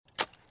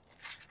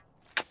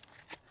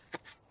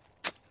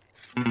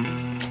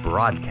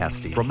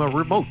Broadcasting from a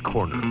remote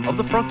corner of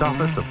the front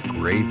office of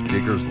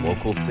Gravediggers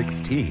Local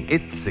 16,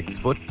 it's 6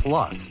 Foot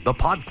Plus, the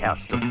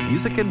podcast of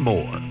music and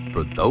more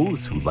for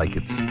those who like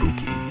it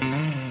spooky.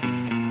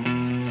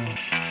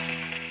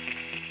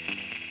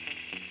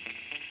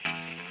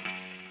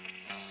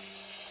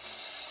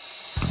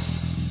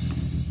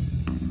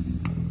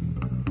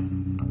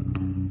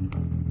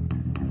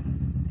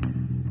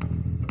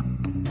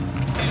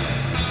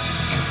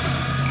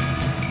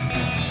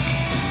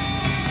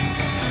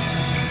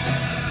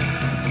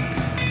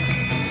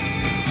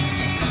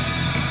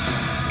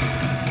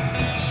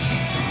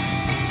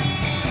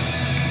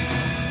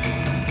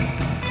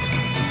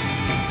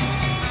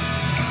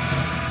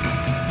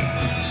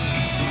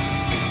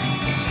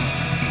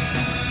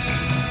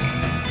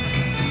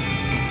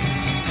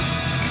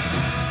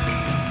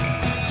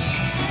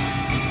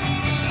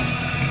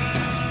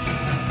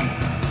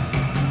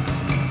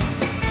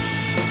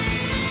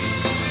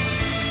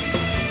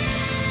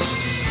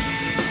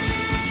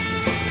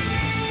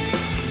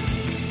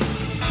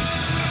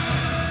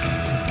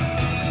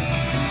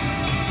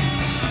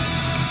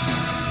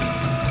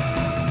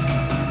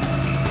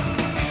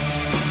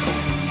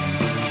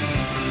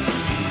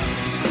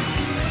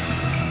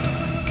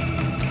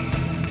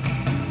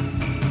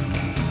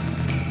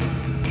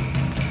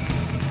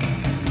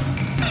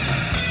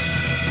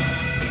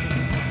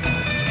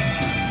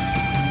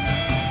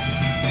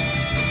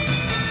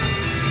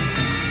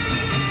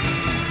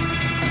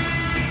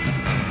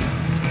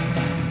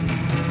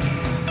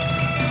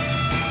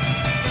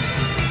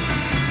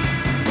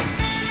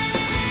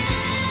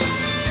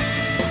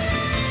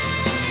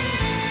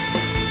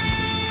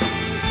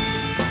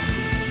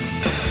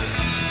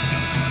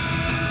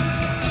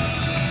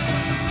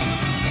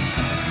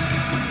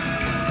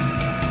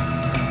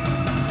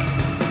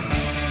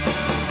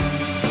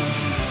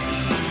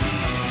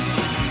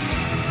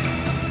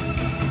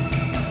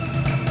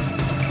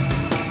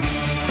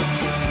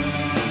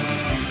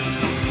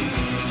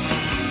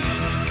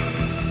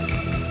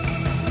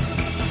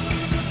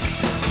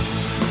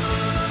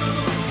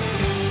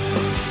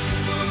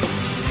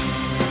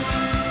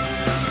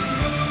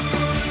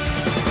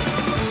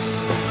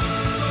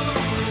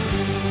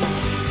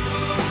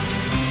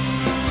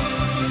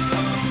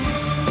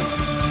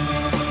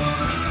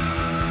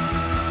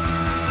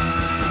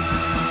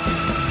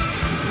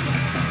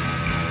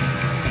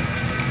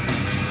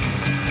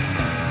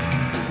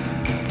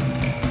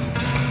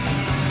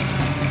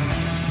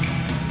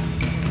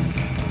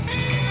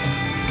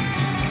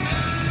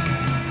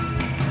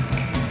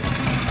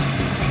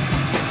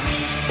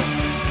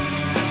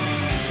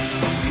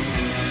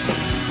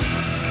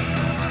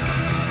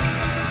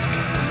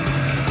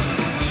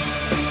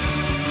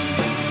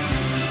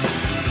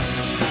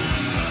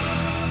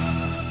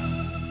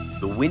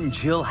 Wind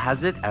chill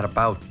has it at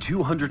about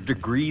 200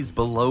 degrees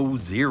below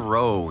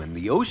zero, and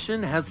the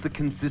ocean has the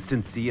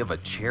consistency of a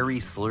cherry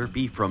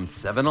Slurpee from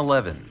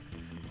 7-Eleven.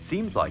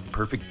 Seems like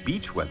perfect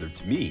beach weather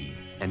to me,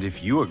 and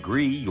if you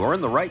agree, you're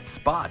in the right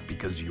spot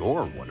because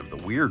you're one of the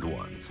weird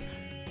ones.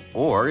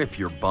 Or if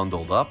you're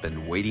bundled up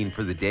and waiting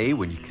for the day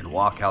when you can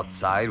walk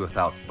outside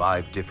without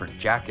 5 different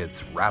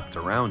jackets wrapped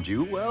around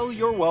you, well,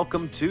 you're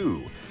welcome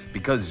too.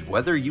 Because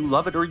whether you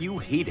love it or you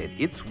hate it,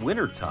 it's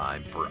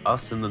wintertime for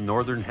us in the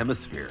Northern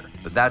Hemisphere.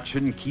 But that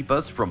shouldn't keep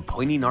us from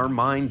pointing our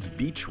minds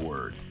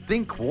beachward.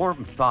 Think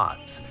warm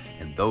thoughts.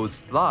 And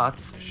those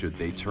thoughts, should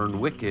they turn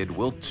wicked,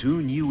 will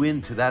tune you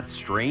into that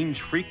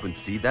strange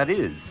frequency that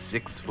is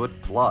 6 Foot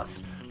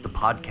Plus, the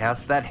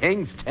podcast that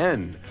hangs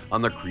 10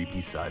 on the creepy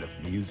side of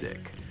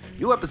music.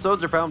 New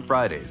episodes are found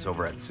Fridays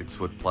over at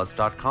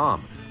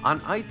 6footplus.com,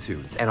 on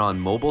iTunes, and on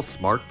mobile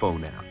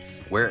smartphone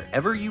apps.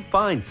 Wherever you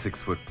find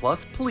 6 Foot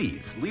Plus,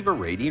 please leave a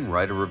rating,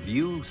 write a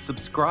review,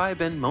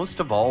 subscribe, and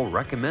most of all,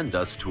 recommend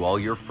us to all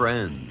your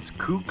friends.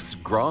 Kooks,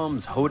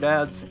 Groms,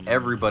 Hodads,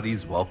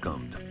 everybody's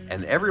welcomed.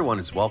 And everyone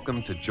is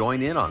welcome to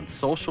join in on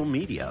social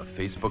media,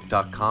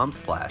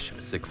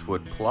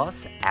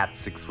 facebook.com/6footplus, at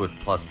 6 Foot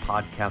Plus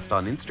Podcast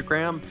on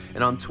Instagram,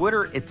 and on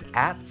Twitter, it's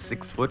at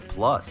 6 Foot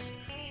Plus.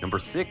 Number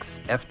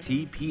 6,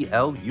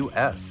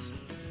 FTPLUS.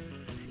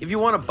 If you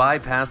want to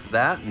bypass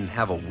that and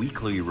have a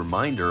weekly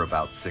reminder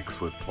about 6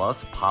 Foot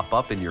Plus pop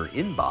up in your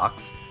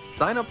inbox,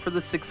 sign up for the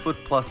 6 Foot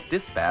Plus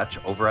dispatch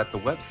over at the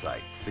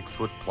website,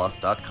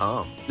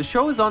 6footplus.com. The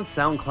show is on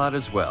SoundCloud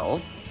as well,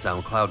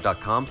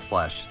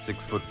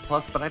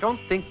 soundcloud.com/6footplus, but I don't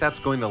think that's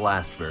going to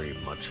last very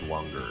much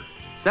longer.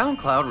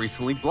 SoundCloud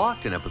recently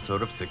blocked an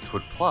episode of 6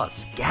 Foot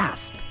Plus.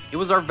 Gasp! It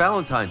was our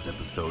Valentine's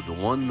episode, the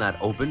one that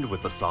opened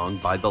with a song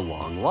by The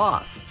Long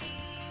Losts.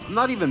 I'm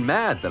not even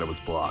mad that it was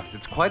blocked.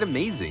 It's quite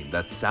amazing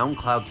that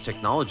SoundCloud's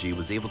technology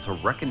was able to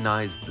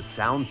recognize the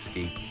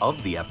soundscape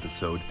of the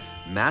episode,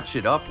 match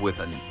it up with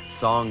a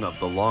song of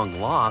The Long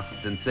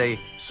Losts, and say,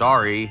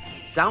 sorry.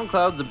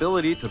 SoundCloud's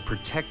ability to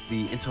protect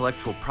the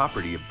intellectual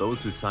property of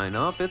those who sign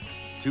up, it's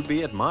to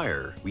be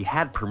admired. We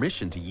had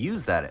permission to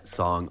use that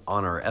song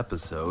on our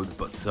episode,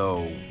 but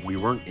so we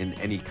weren't in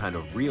any kind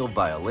of real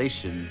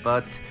violation,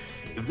 but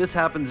If this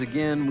happens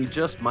again, we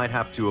just might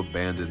have to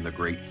abandon the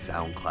great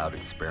SoundCloud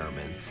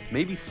experiment.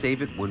 Maybe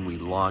save it when we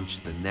launch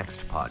the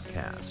next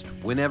podcast,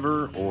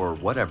 whenever or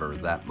whatever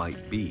that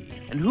might be.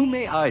 And who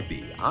may I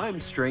be?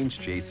 I'm Strange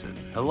Jason.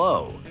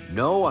 Hello.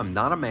 No, I'm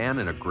not a man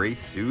in a gray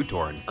suit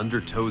or an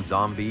undertow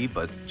zombie,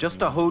 but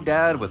just a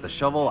ho-dad with a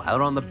shovel out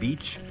on the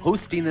beach,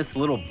 hosting this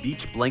little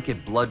beach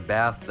blanket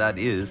bloodbath that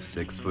is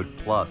 6 foot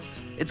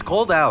plus. It's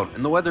cold out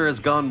and the weather has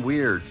gone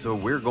weird, so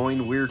we're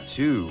going weird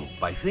too,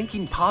 by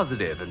thinking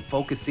positive and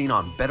focusing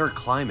on better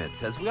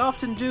climates, as we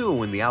often do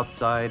when the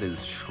outside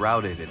is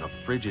shrouded in a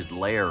frigid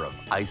layer of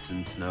ice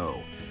and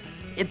snow.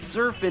 It's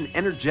surf and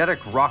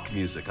energetic rock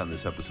music on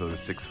this episode of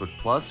 6 Foot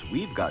Plus.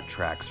 We've got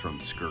tracks from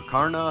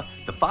Skirkarna,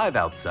 The Five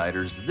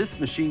Outsiders, This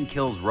Machine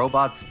Kills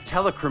Robots,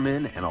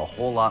 Telecrimin, and a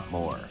whole lot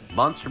more.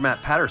 Monster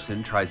Matt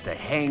Patterson tries to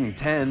hang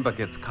 10 but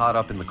gets caught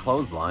up in the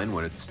clothesline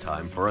when it's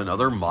time for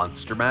another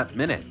Monster Matt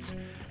Minute.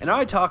 And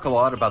I talk a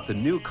lot about the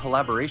new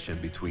collaboration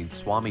between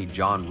Swami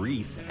John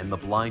Reese and The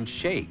Blind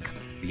Shake,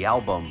 the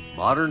album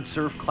Modern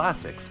Surf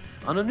Classics,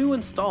 on a new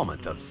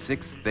installment of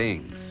 6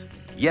 Things.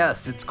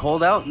 Yes, it's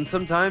cold out and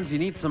sometimes you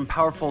need some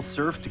powerful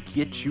surf to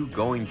get you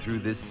going through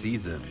this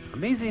season.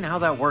 Amazing how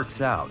that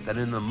works out, that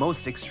in the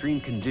most extreme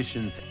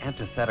conditions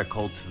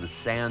antithetical to the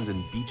sand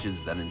and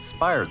beaches that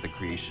inspired the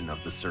creation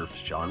of the surf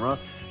genre,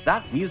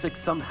 that music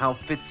somehow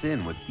fits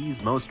in with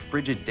these most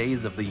frigid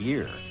days of the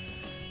year.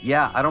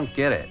 Yeah, I don't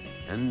get it,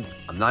 and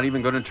I'm not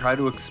even going to try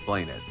to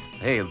explain it.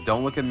 Hey,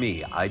 don't look at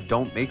me. I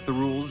don't make the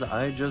rules,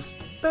 I just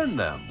bend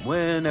them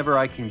whenever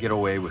I can get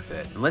away with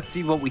it. And let's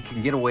see what we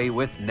can get away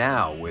with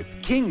now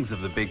with Kings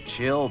of the Big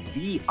Chill,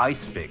 the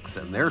Ice Picks,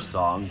 and their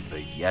song,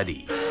 The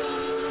Yeti.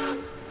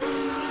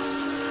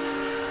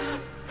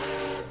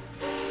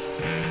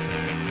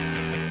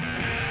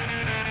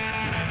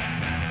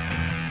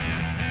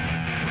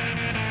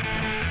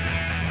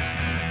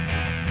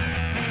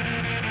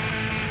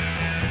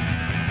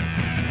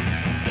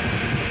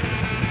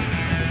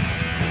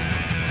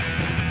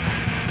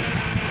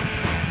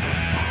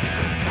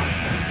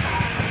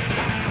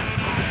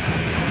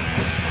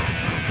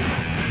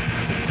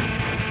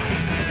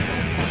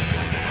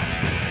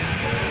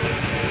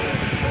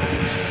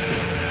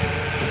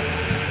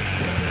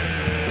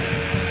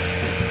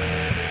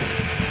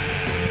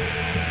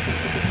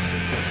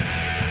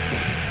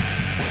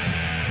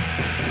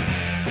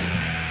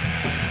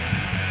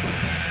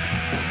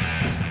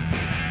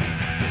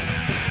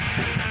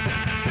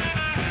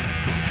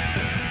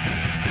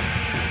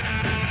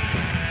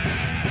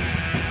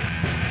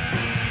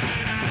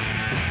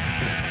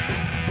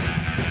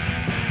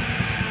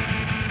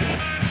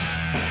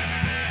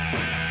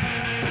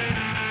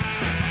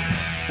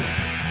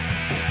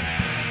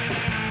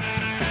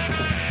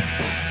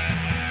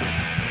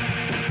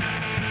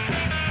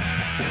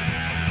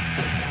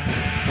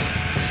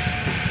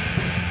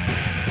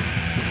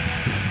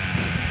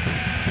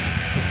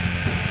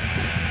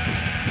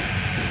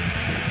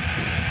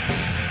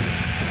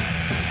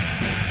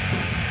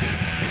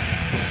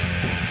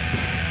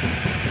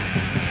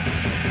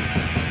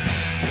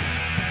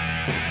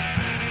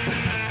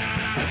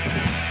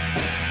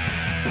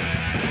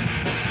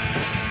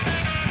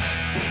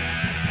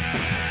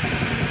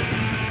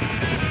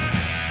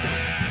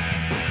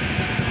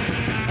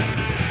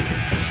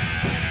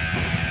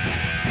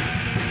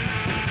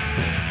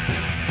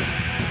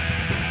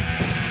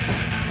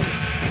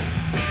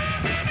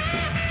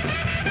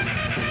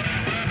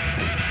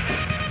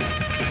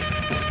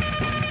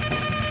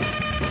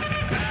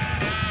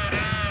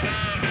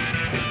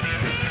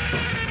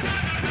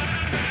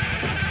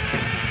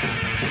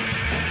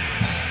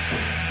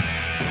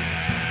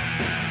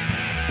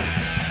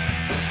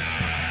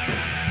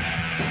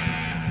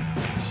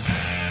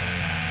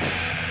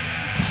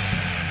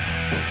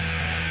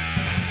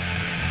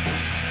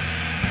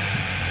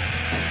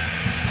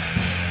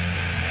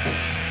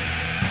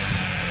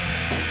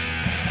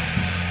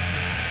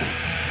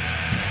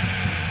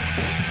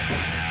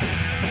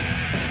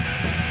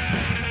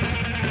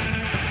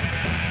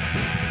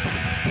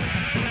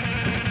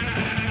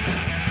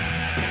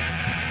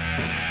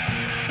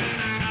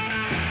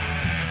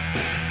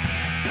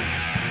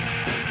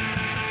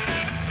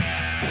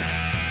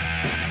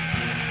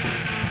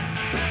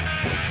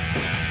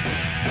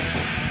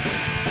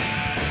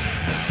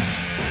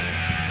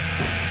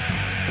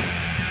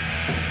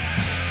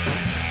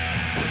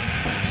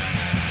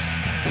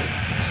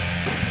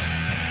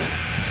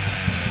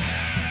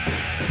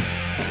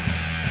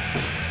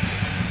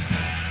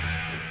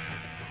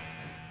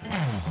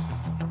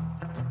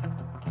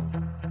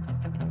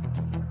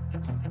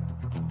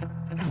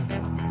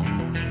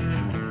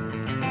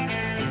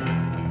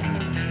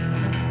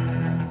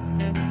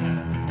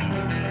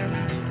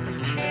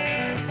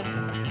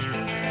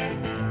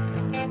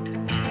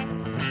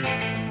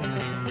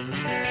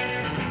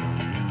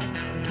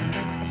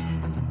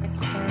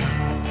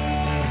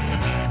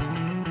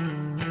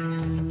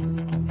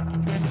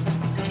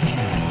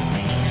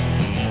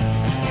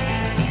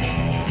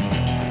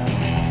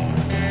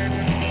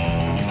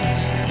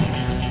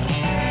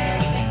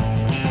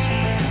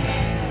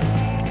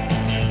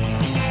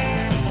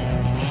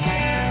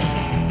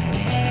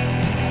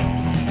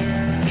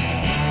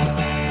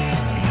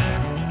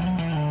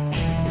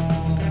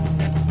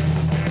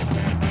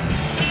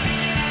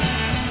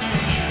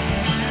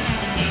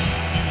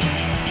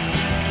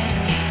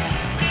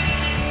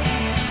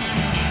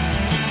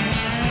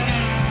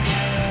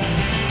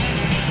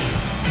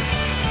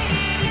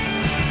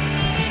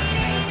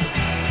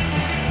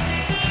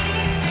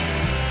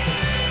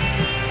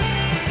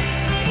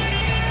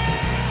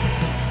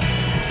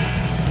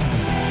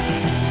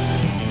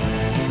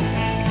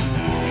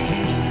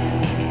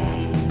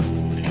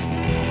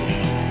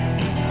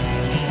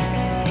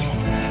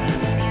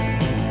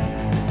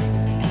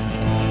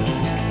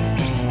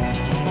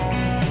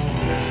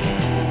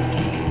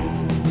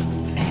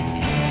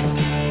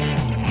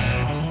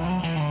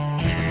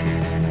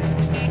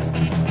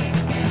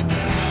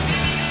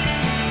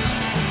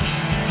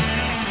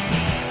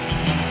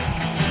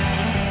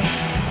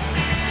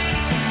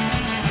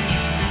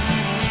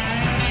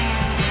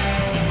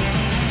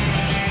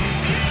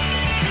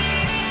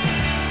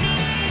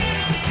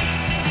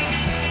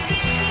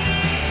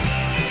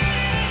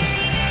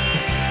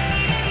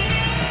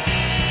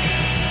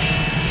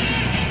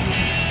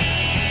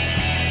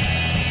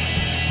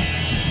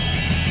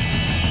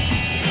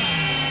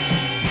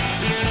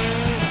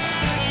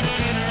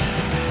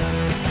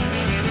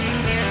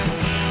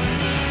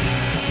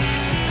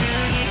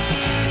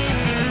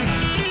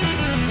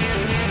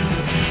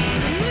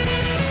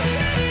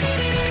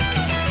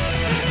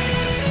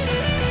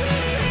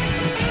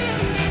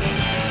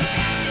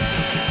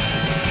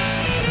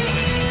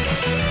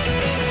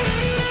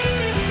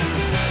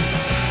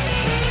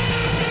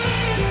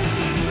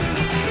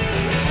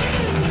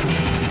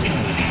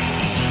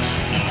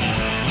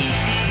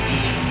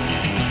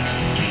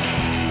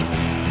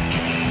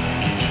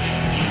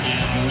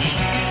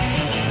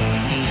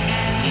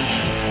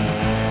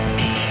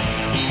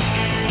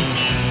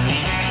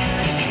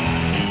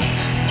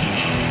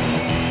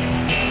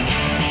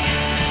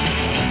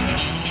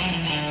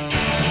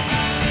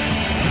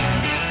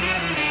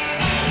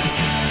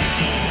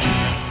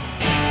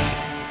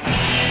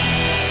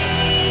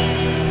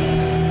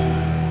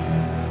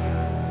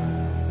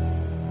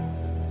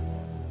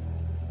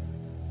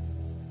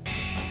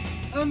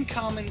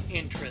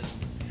 Interest,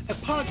 a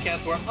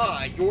podcast where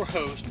I, your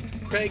host,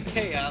 Craig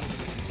Chaos,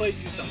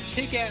 plays you some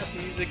kick-ass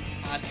music.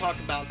 I talk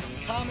about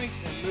some comics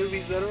and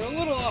movies that are a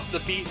little off the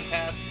beaten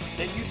path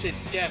that you should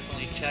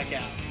definitely check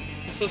out.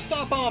 So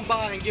stop on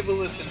by and give a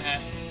listen at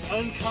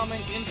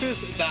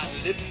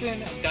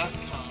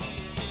uncommoninterest.libsyn.com.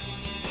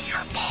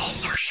 Your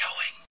balls are showing.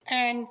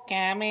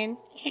 Uncommon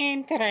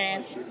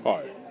Interest.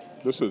 Hi,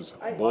 this is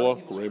Bola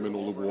Raymond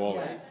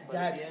Oluwole.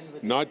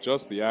 Not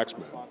just the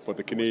Axeman, but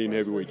the Canadian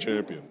heavyweight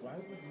champion.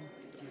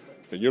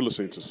 And you're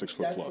listening to 6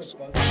 Foot Plus.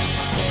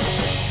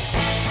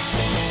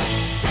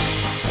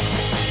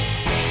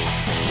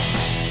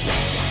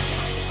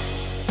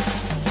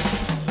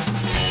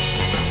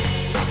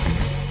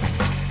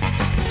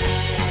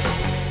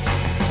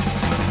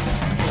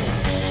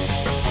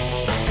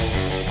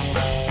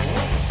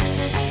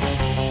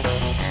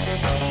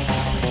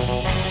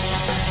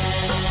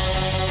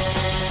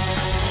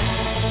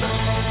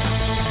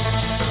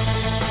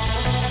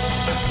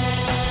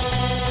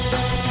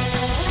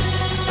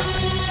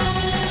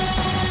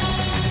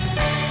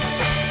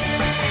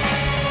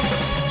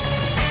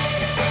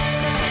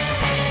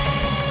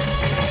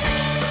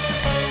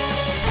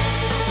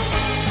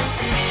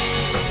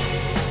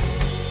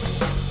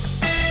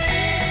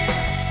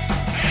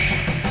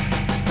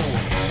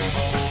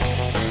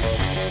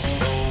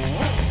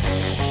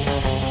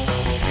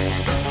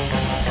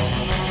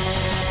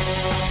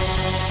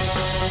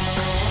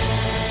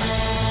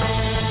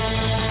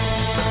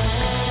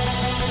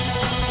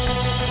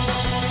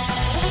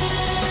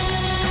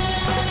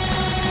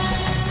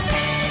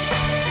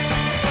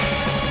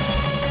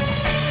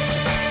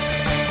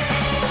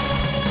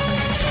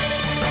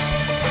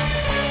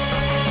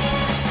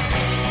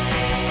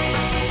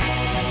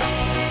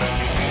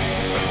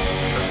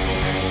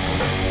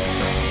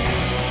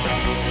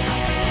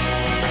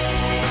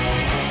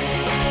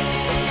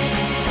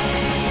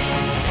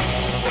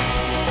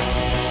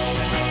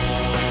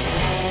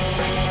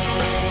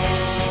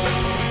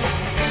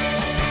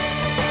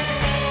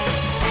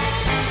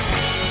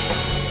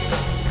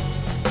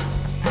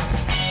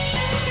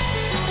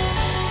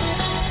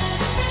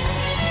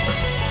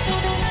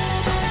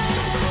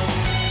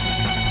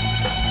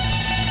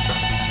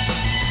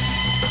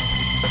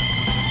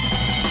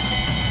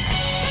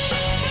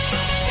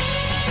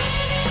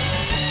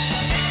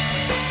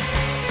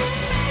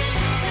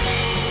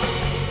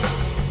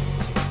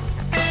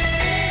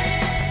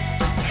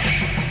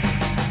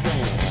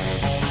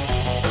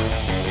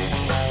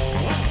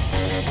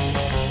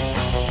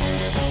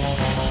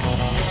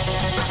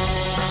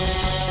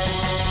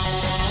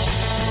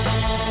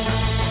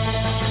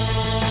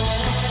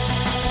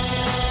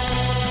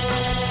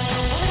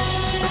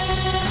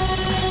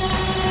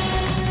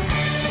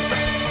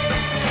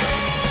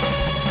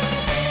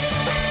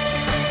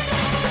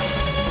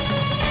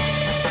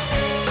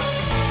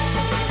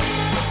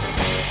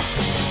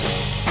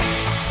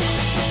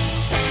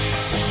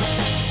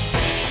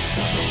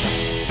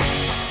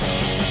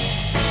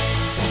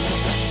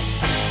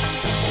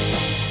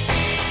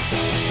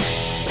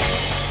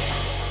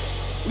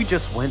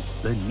 Just went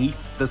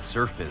beneath the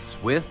surface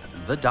with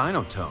the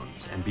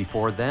Dinotones, and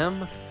before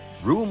them,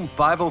 Room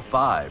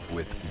 505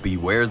 with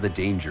Beware the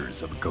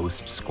Dangers of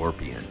Ghost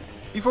Scorpion.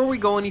 Before we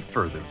go any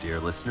further, dear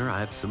listener, I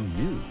have some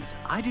news.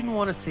 I didn't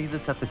want to say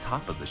this at the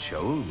top of the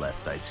show,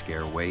 lest I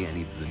scare away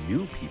any of the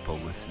new people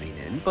listening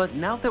in, but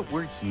now that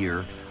we're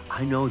here,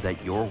 I know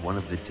that you're one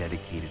of the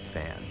dedicated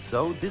fans,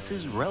 so this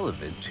is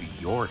relevant to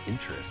your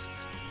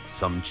interests.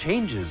 Some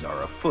changes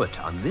are afoot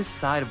on this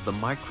side of the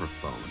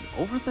microphone.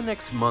 Over the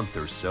next month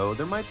or so,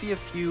 there might be a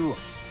few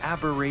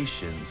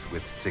aberrations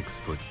with 6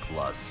 Foot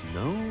Plus.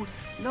 No,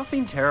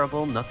 nothing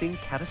terrible, nothing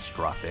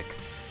catastrophic.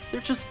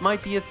 There just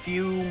might be a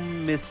few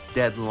missed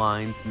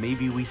deadlines,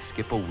 maybe we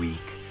skip a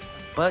week.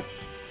 But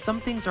some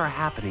things are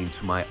happening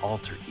to my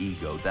alter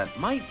ego that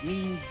might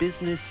mean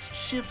business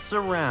shifts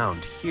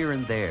around here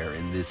and there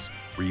in this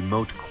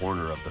remote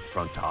corner of the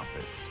front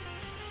office.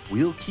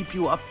 We'll keep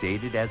you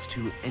updated as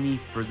to any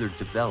further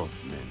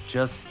development.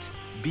 Just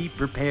be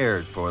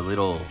prepared for a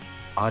little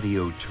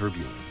audio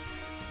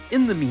turbulence.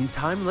 In the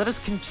meantime, let us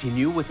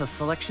continue with a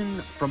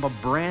selection from a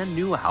brand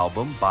new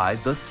album by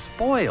The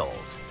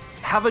Spoils.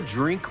 Have a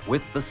Drink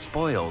with The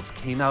Spoils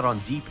came out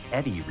on Deep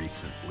Eddy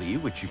recently,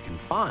 which you can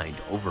find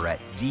over at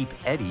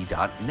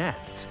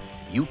deepeddy.net.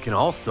 You can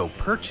also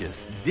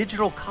purchase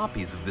digital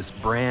copies of this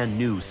brand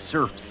new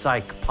surf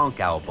psych punk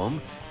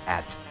album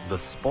at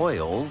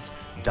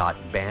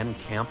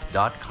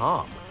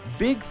thespoils.bandcamp.com.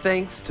 Big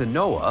thanks to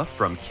Noah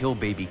from Kill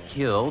Baby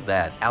Kill,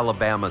 that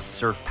Alabama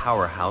surf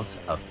powerhouse,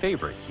 a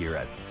favorite here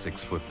at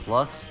 6 Foot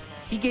Plus.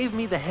 He gave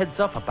me the heads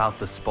up about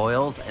The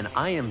Spoils, and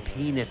I am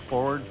paying it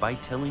forward by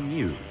telling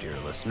you, dear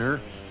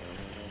listener.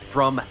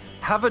 From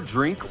Have a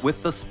Drink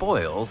with The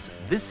Spoils,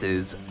 this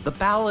is the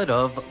ballad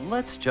of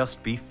Let's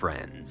Just Be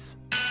Friends.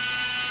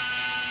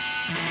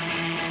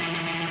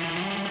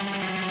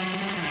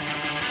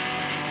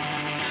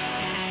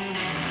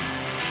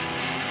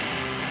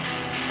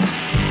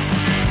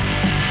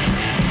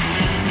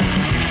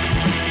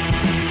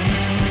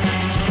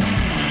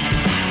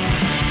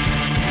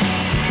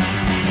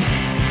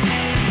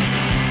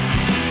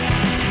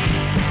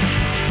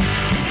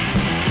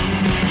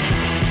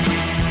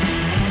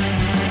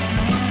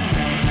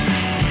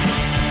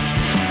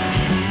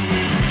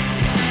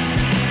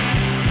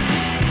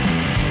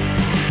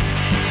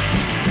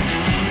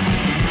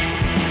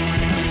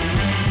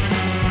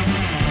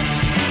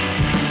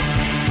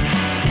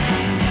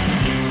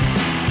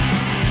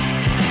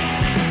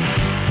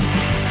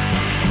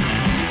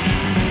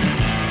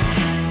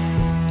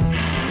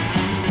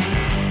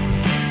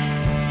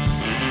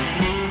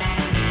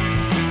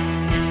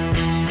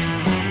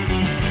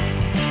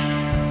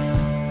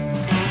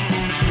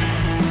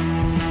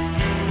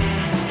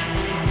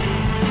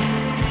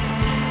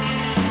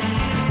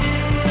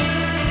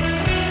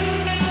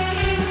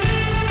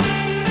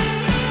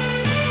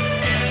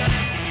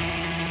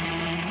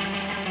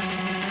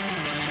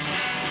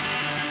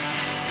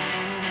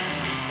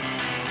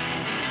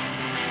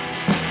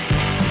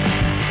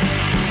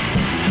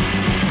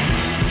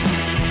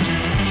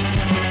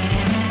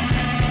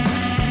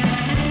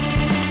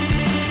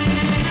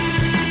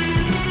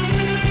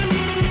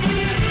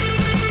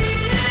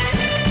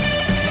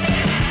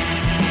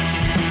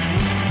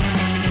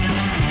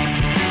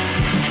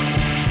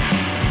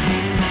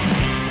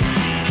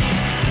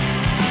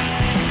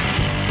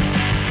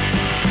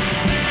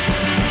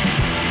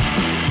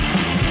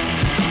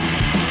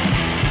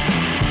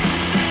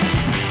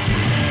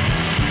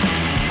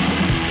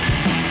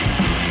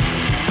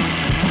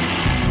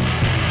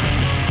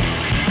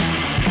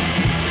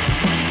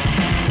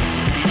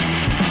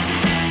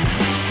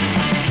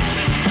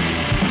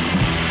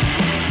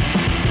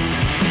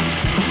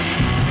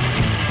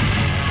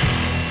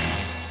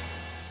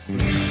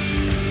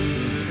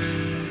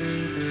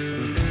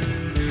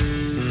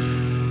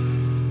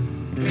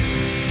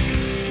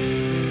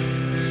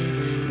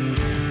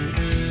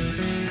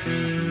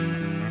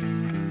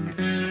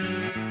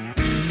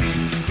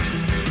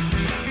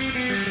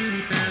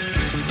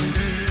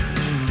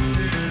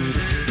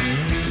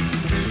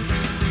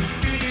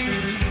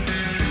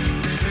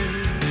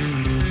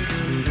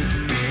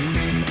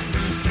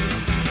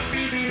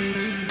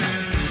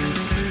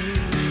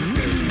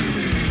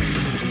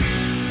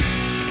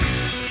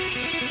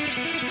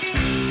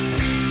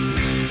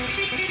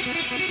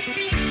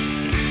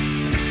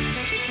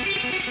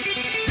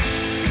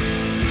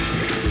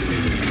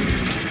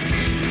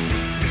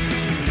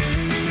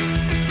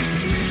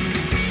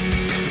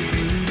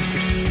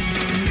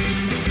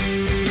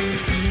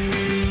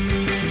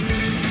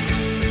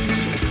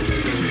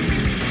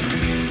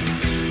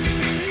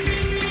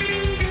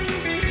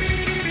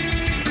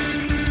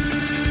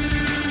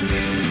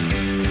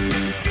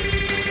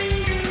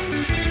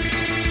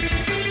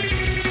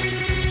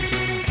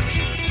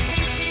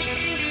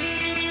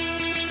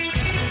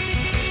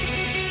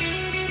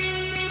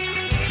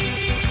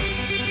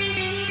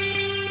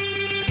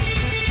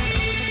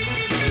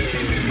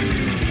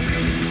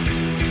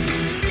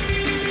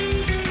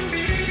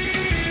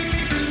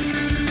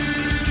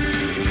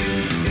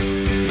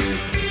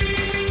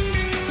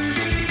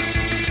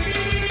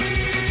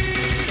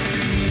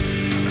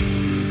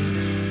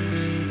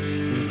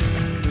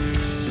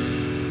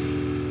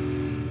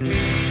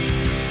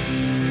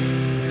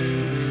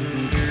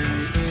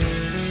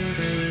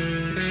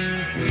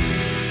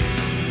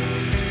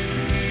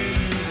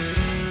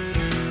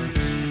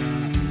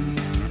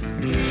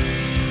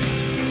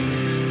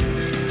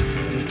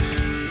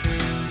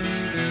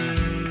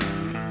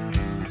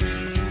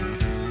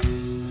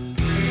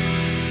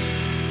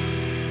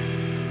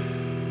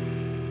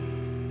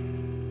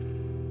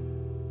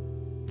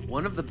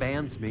 One of the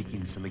bands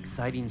making some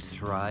exciting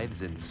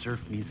strides in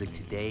surf music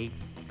today,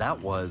 that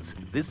was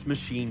This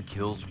Machine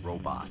Kills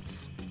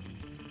Robots.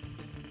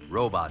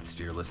 Robots,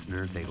 dear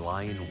listener, they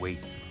lie in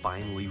wait to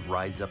finally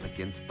rise up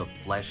against the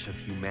flesh of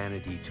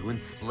humanity to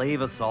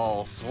enslave us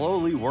all,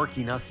 slowly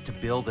working us to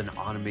build an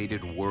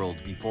automated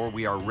world before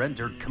we are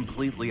rendered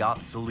completely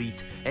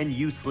obsolete and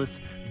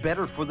useless,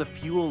 better for the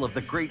fuel of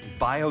the great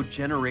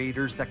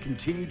biogenerators that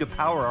continue to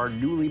power our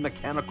newly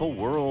mechanical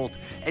world.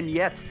 And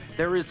yet,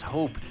 there is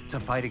hope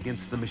to fight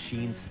against the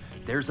machines.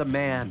 There's a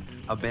man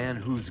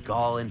whose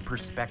gall and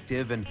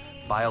perspective and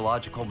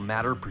biological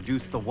matter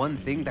produce the one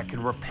thing that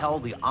can repel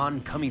the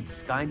oncoming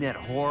Skynet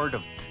horde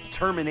of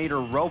Terminator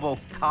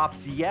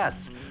Robocops.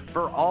 Yes,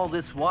 for all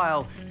this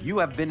while, you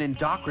have been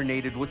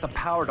indoctrinated with the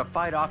power to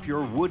fight off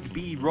your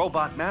would-be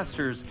robot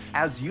masters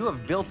as you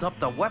have built up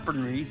the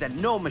weaponry that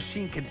no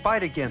machine can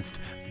fight against.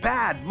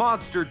 Bad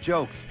monster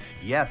jokes.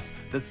 Yes,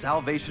 the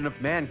salvation of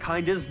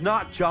mankind is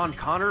not John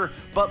Connor,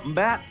 but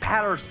Matt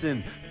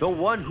Patterson, the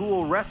one who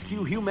will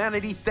rescue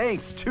humanity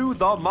thanks to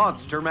the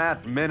Monster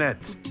Matt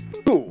Minute.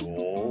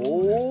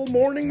 Good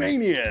morning,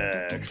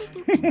 maniacs!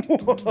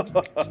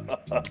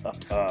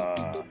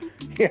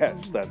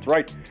 Yes, that's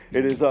right.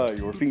 It is I,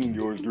 your fiend,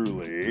 yours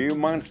truly,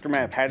 Monster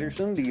Matt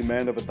Patterson, the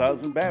man of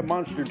 1,000 bad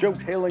monster jokes,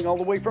 hailing all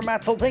the way from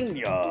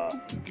Matsylvania.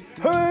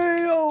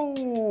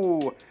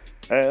 Hey-o!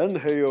 And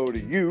hey-o to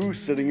you,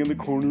 sitting in the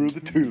corner of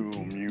the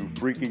tomb, you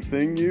freaky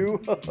thing, you.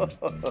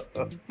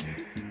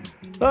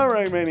 All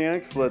right,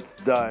 maniacs, let's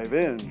dive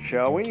in,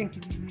 shall we?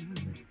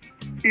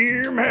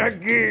 Ear my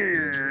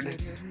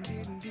geared!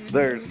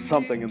 There's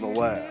something in the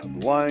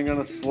lab, lying on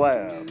a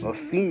slab, a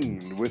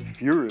fiend with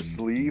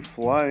furiously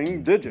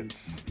flying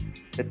digits.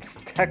 It's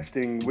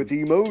texting with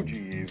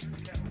emojis.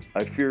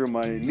 I fear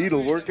my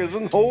needlework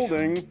isn't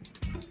holding.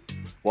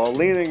 While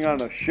leaning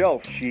on a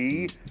shelf,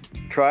 she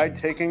tried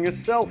taking a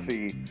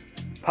selfie.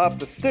 Popped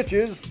the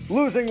stitches,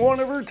 losing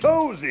one of her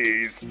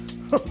toesies.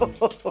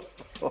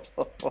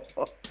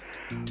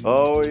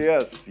 Oh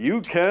yes,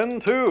 you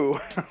can too.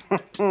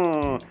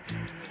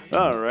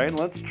 All right,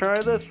 let's try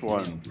this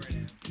one.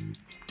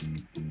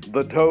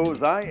 The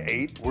toes I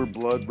ate were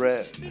blood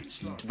red.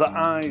 The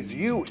eyes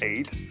you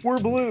ate were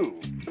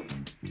blue.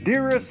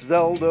 Dearest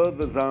Zelda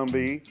the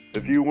zombie,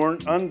 if you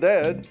weren't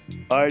undead,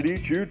 I'd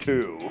eat you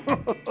too.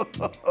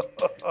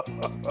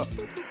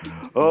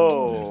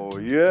 Oh,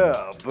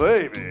 yeah,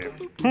 baby.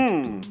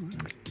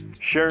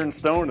 Sharon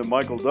Stone and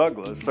Michael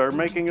Douglas are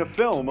making a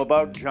film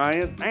about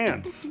giant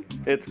ants.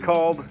 It's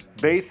called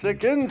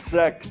Basic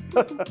Insect.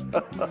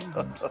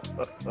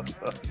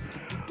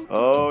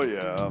 Oh,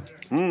 yeah.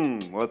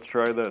 Let's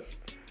try this.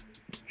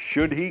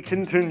 Should he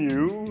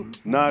continue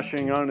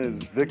gnashing on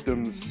his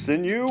victim's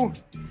sinew?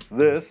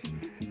 This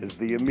is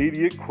the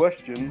immediate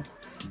question.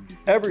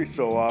 Every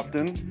so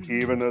often,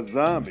 even a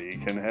zombie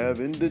can have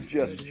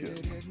indigestion.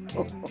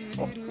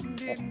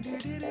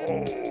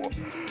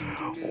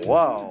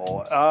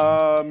 Wow.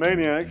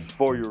 Maniacs,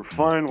 for your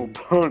final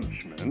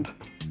punishment.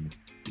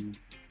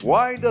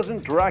 Why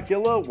doesn't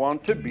Dracula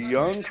want to be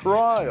on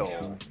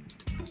trial?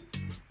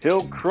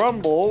 He'll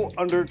crumble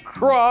under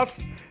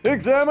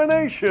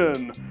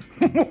cross-examination.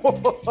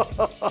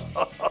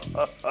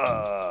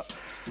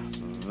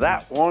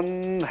 That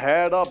one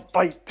had a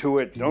bite to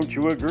it, don't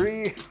you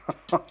agree?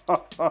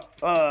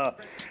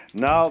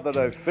 Now that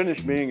I've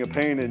finished being a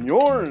pain in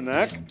your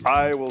neck,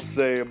 I will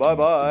say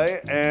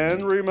bye-bye,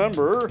 and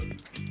remember,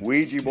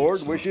 Ouija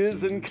board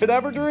wishes and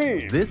cadaver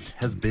dreams. This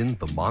has been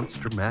the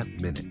Monster Matt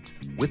Minute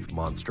with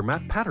Monster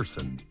Matt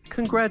Patterson.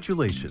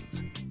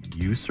 Congratulations,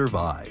 you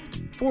survived.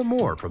 For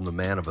more from the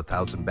man of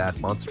 1,000 bad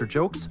monster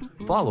jokes,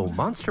 follow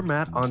Monster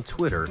Matt on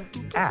Twitter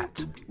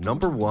at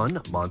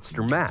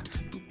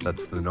 #1MonsterMatt.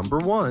 That's the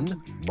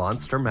 #1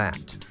 Monster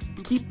Matt.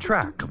 Keep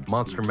track of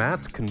Monster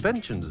Matt's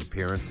conventions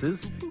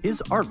appearances,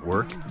 his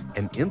artwork,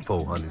 and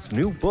info on his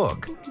new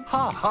book,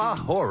 Ha Ha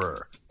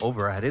Horror,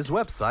 over at his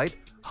website,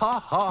 Ha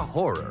Ha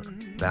Horror,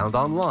 found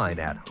online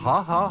at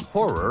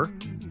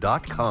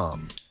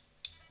hahahorror.com.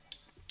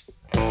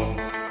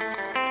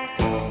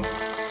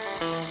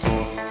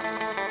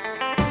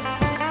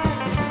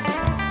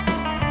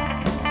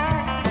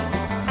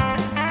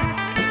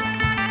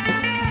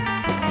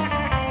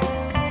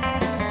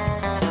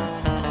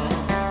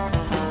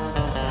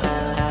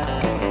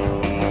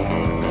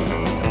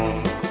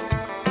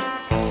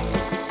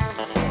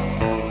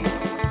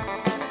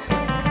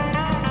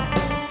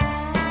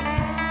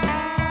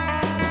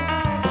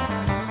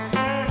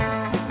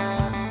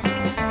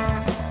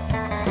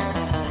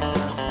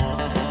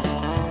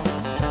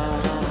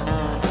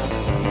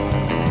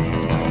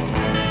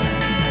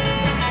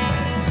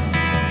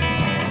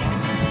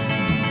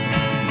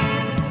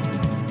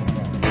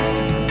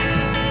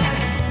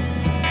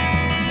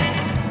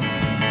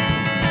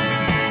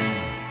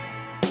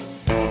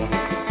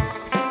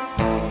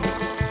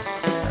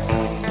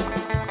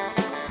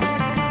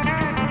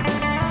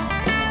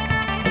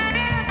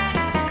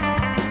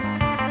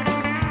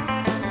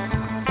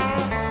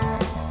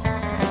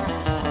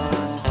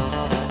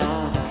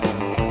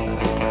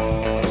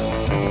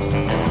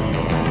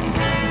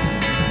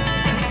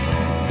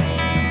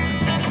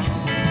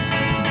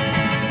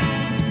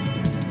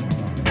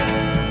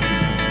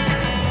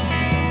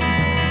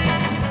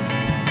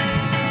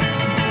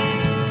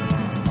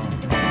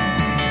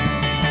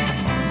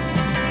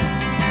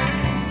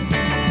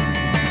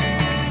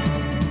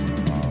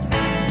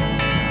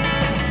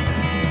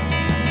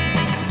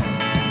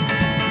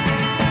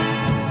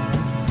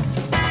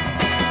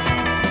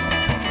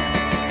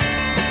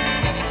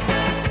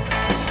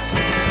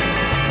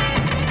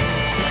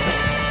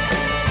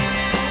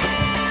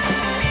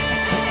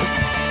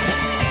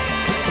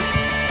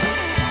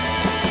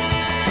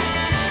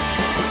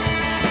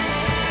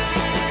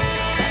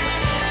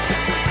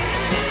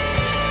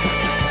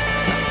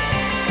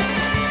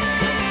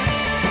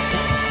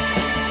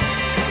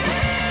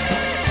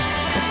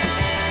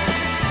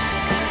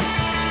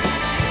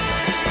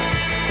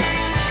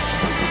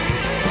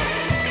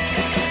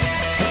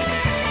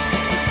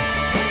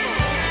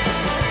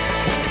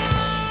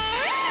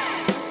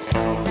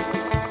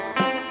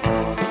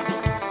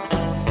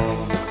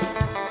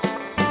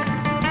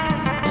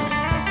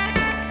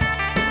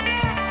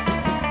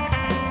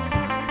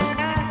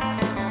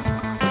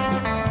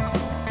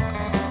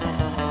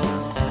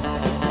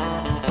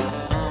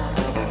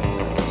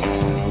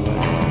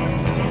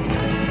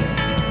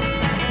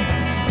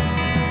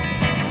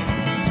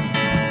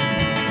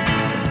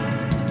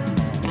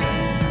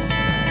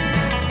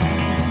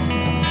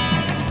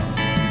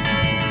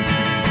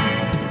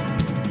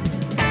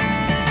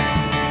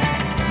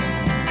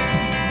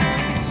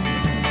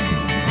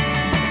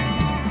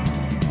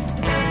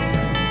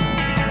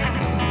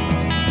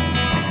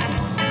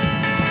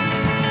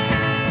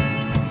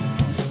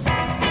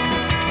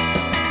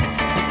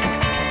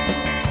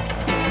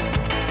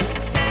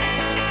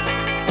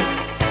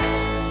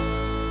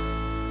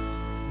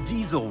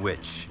 Diesel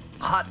Witch,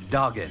 Hot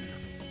Doggin'.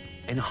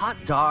 And Hot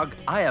Dog,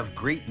 I have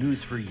great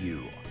news for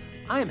you.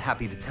 I am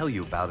happy to tell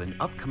you about an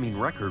upcoming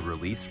record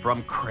release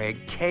from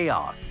Craig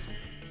Chaos.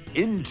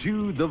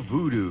 Into the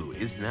Voodoo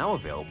is now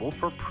available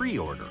for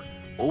pre-order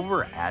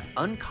over at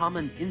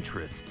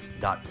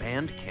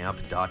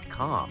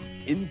uncommoninterests.bandcamp.com.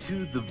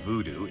 Into the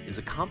Voodoo is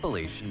a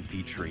compilation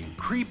featuring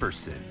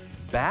Creeperson,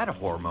 Bad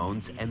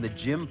Hormones, and the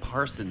Jim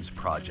Parsons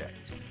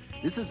Project.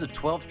 This is a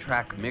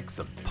 12-track mix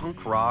of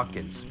punk rock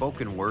and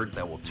spoken word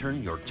that will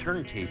turn your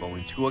turntable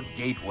into a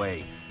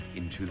gateway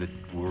into the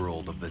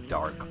world of the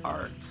dark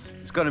arts.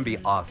 It's going to be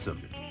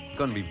awesome. It's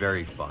going to be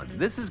very fun.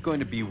 This is going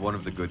to be one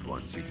of the good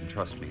ones. You can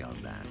trust me on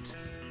that.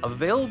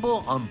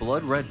 Available on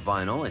Blood Red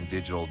Vinyl and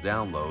digital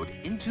download,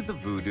 Into the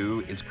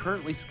Voodoo is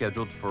currently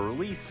scheduled for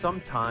release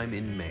sometime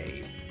in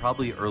May,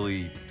 probably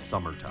early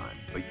summertime.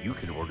 But you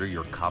can order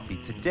your copy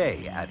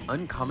today at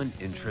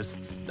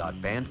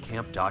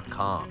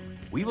uncommoninterests.bandcamp.com.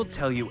 We will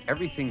tell you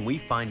everything we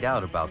find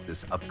out about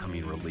this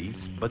upcoming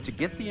release, but to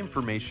get the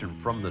information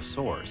from the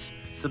source,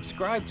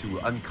 subscribe to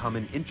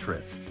Uncommon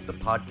Interests, the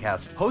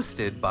podcast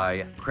hosted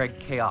by Craig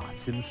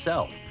Chaos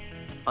himself.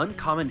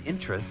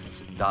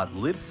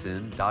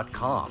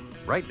 uncommoninterests.libsyn.com.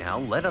 Right now,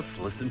 let us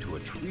listen to a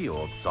trio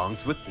of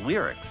songs with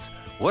lyrics.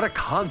 What a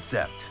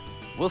concept!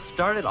 We'll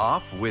start it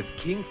off with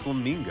King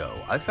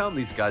Flamingo. I found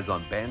these guys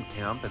on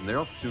Bandcamp and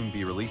they'll soon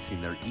be releasing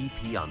their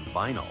EP on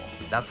vinyl.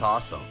 That's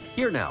awesome.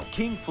 Here now,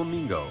 King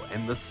Flamingo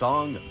and the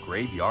song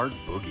Graveyard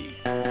Boogie.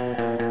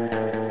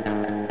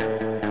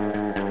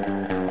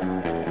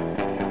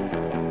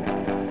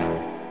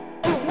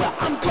 Oh, well,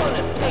 I'm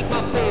gonna take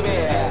my baby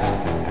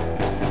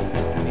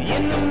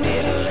in the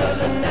middle of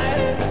the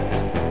night.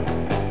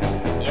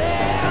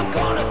 Yeah, I'm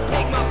gonna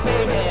take my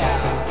baby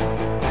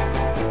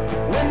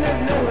when there's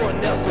no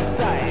one else in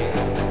sight.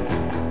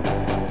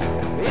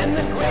 In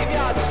the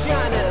graveyard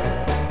shining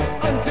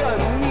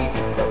underneath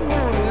the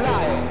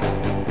moonlight.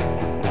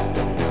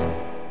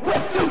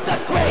 We'll do the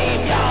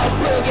graveyard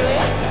boogie.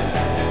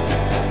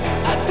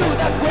 I do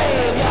the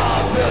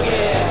graveyard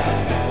boogie.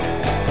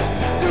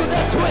 Do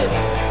the twist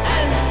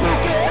and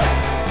spooky.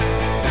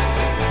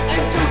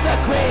 And do the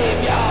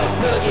graveyard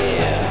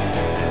boogie.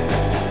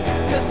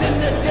 'Cause in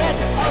the dead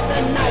of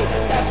the night,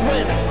 that's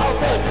when all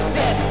the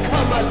dead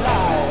come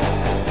alive.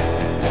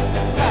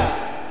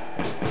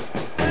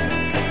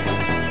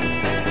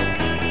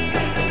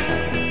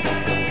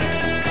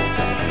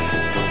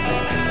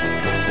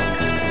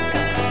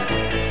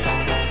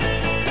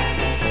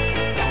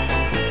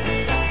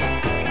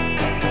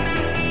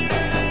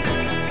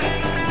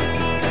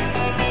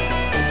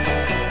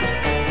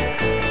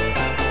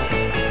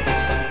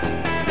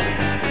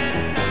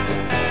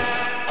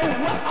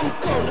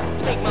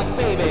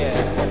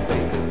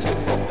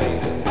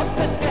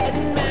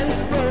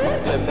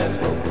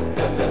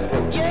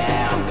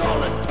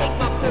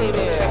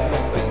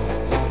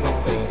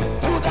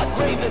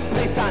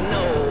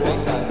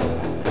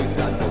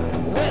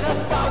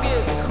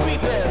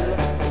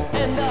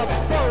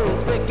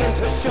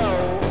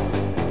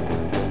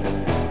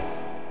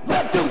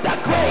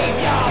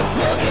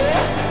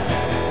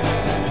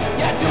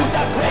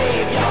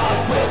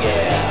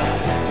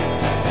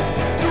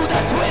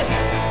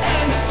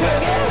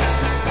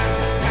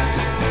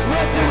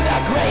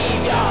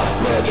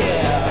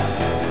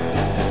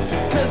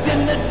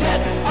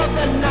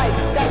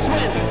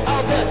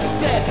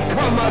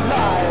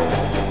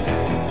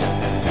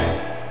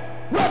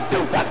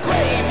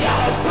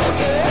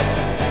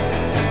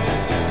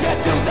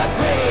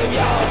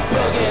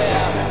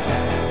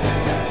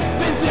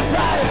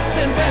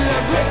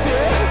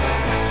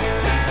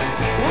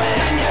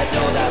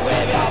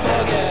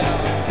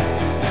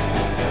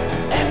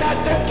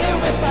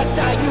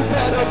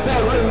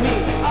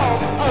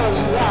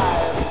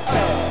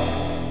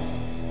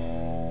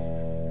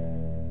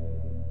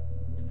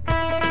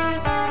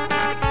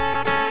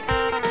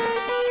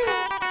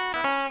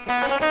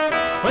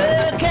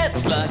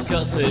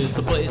 Is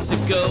the place to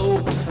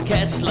go.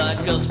 Cats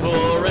like us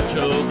for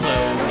retro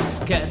clothes.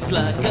 Cats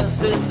like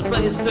us, it's a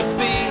place to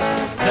be.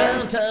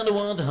 Downtown to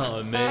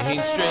Tonawanda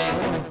Main Street.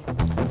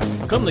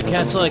 Come to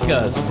Cats Like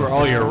Us for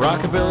all your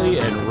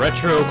rockabilly and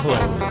retro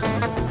clothes.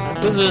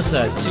 Visit us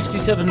at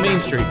 67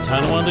 Main Street,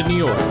 Tonawanda, New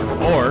York,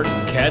 or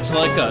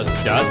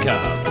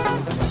catslikeus.com.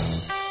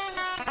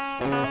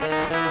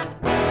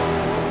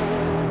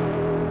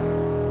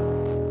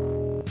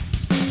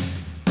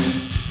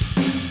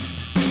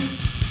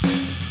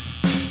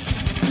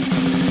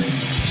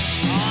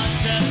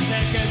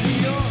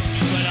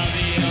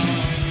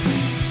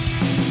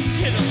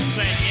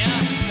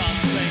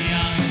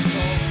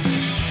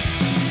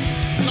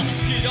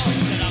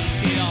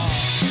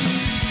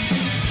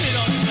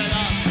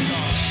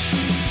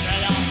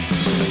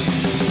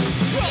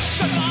 Rock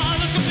the man,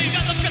 let's go big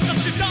and look at the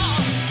cigar.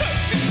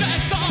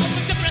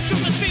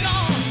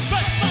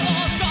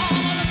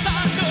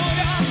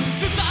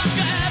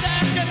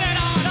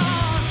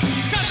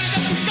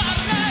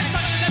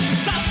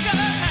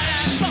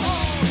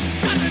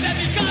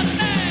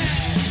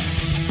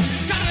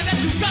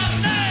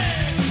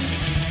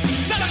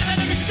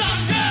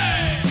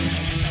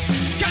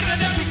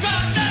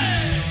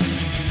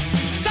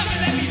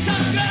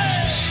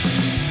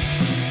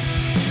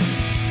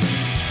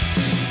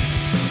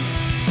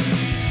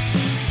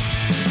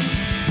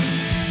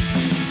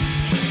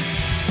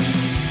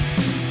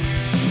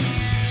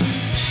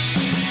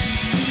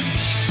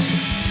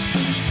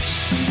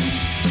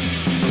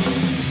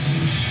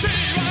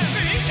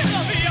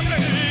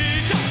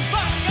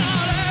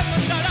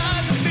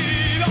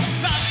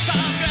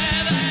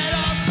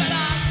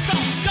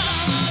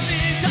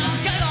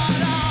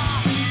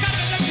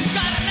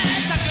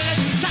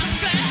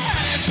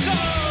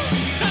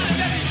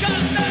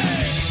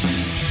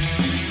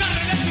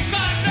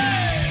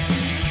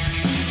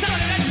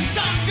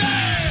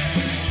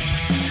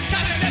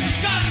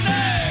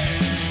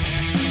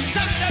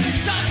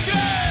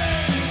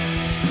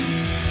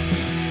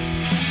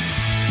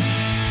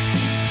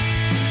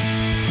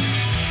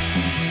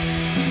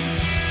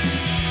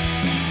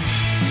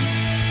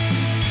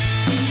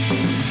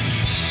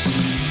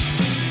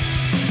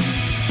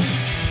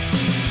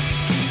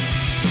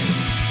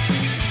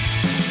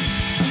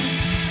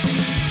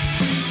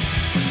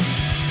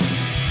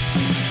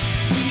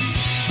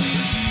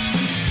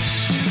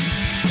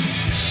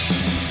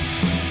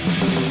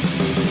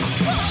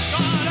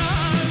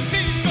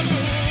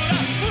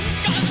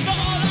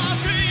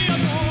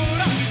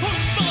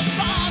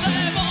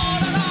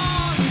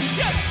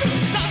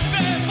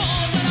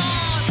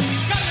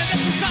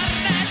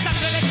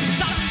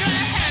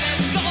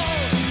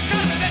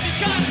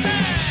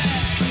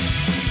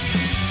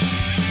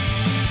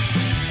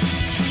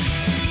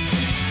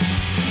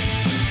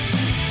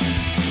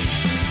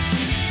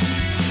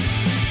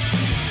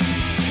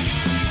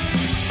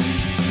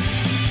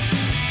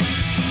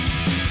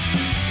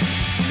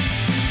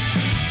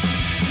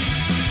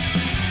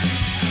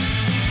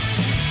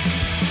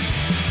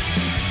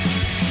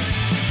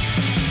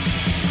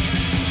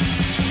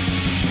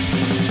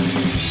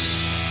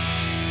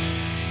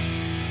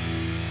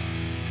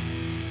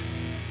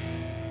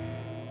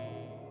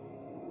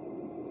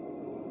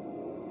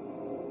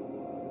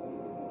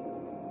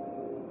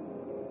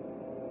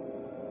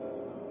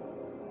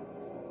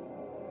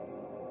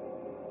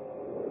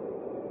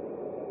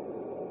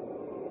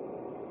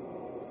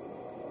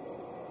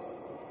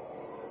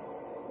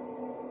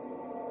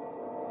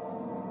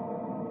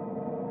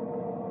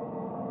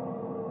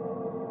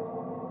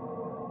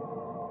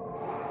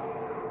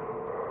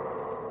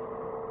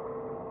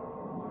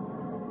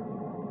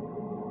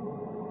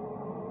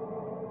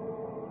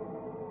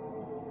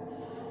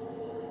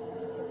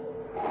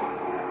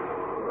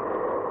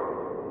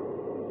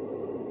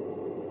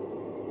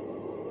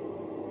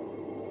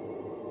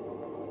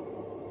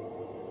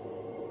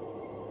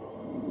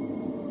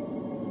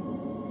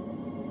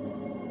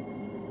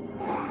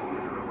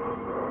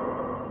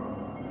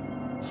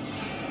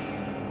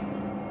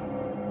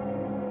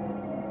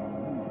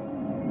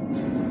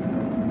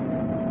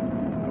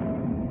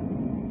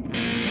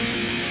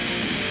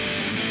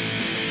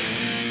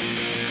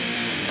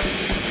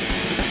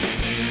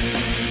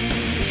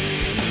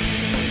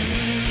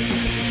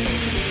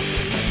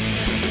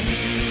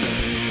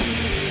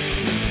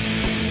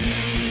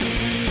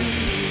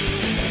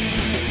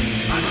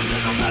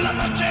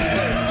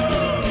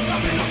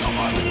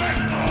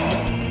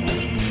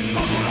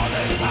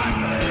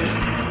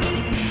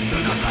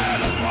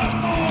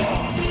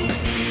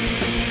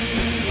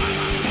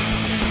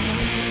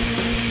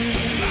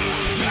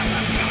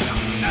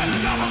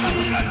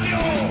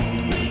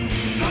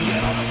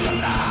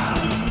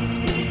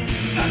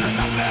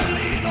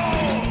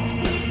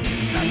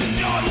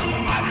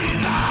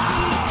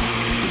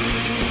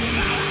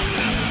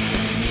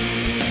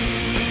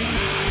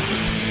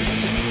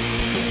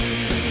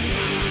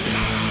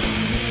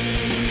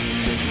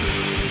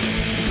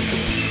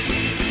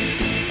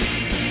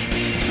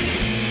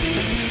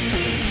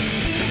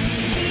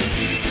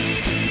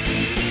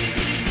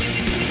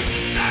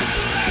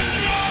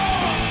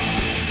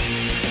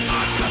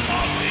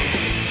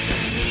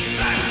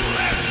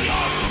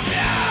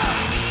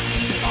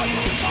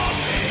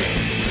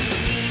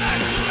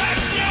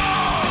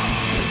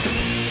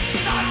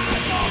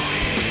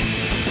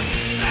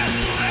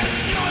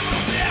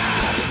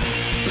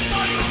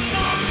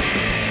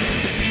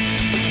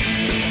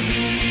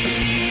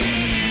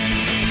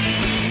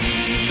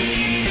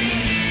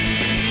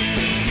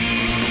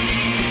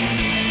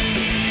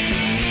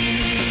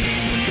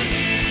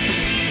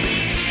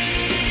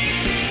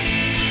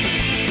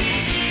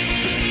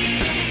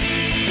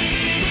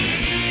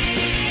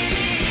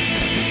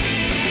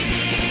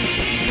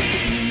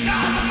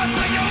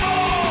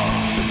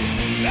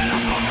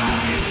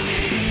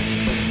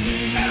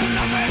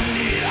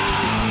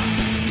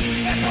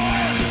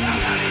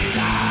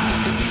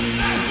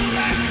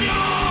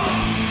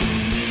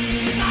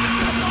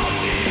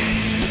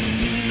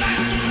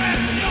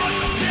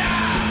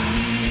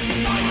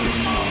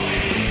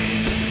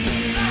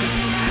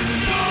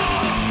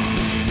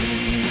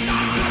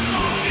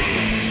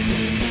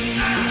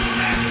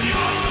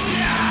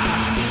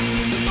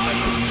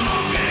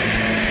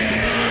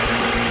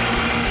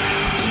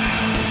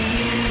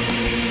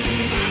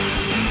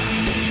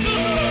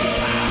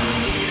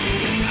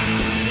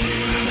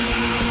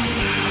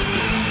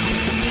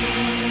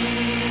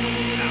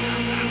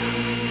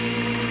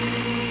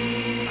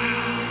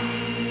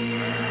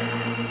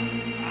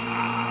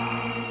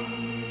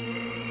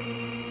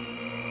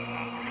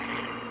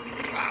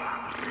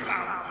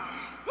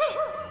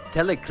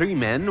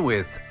 Telecrimen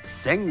with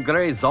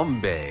Sangre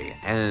Zombie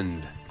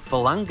and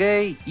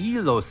Falange y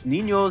los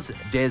Niños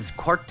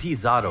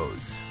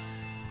Descuartizados.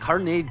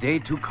 Carne de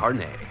tu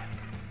carne.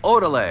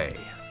 Orale.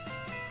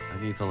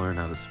 I need to learn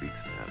how to speak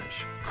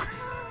Spanish.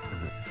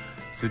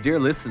 So, dear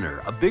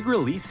listener, a big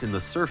release in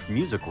the surf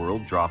music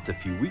world dropped a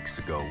few weeks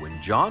ago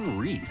when John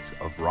Reese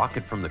of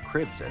Rocket from the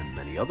Crypt and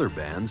many other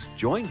bands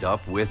joined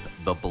up with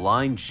The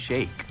Blind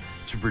Shake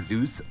to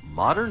produce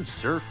modern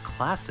surf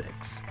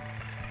classics.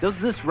 Does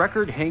this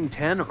record hang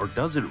 10 or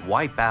does it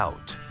wipe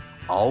out?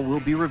 All will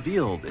be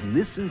revealed in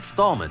this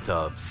installment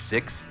of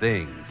Six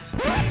Things.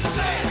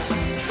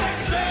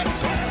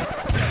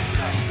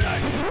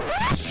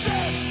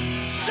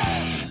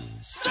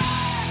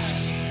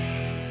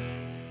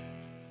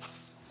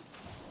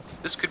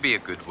 This could be a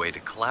good way to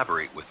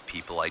collaborate with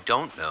people I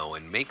don't know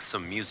and make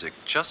some music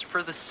just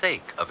for the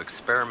sake of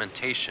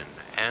experimentation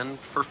and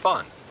for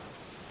fun.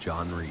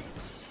 John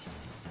Reese.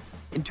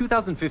 In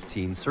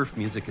 2015, surf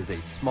music is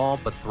a small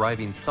but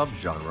thriving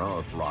subgenre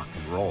of rock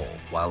and roll.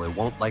 While it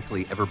won't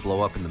likely ever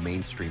blow up in the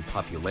mainstream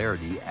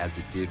popularity as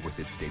it did with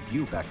its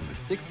debut back in the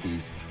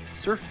 60s,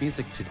 surf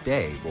music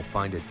today will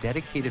find a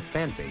dedicated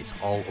fan base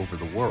all over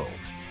the world.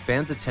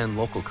 Fans attend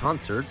local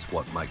concerts,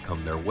 what might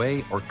come their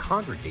way, or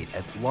congregate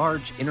at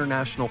large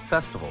international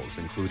festivals,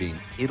 including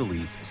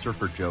Italy's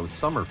Surfer Joe's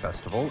Summer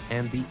Festival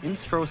and the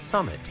Instro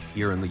Summit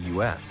here in the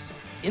US.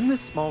 In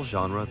this small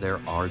genre, there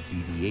are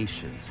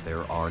deviations.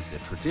 There are the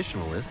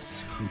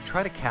traditionalists who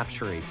try to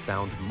capture a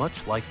sound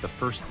much like the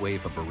first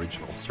wave of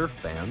original surf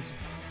bands.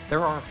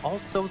 There are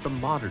also the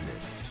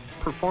modernists,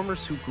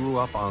 performers who grew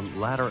up on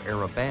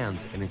latter-era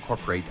bands and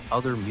incorporate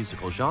other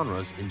musical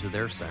genres into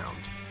their sound.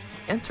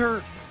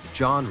 Enter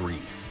John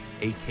Reese,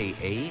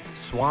 aka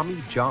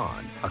Swami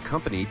John,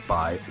 accompanied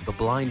by The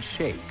Blind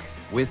Shake,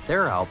 with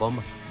their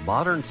album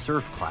Modern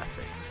Surf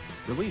Classics,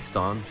 released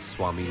on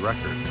Swami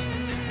Records.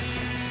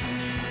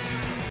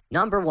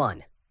 Number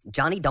 1.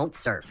 Johnny Don't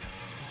Surf.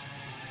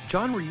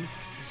 John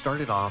Reese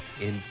started off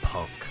in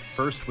punk,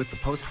 first with the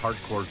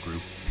post-hardcore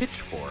group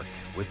Pitchfork,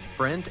 with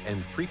friend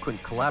and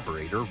frequent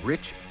collaborator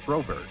Rich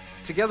Frobert.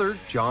 Together,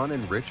 John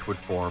and Rich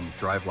would form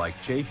Drive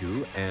Like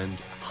Jehu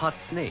and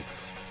Hot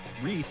Snakes.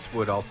 Reese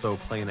would also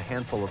play in a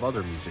handful of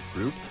other music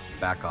groups,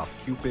 Back Off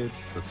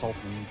Cupids, The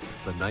Sultans,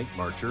 The Night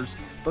Marchers,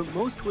 but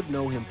most would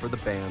know him for the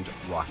band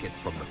Rocket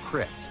from the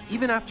Crypt.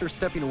 Even after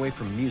stepping away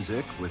from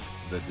music, with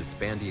the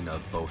disbanding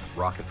of both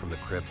Rocket from the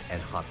Crypt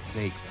and Hot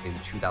Snakes in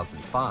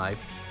 2005,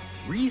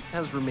 Reese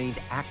has remained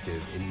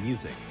active in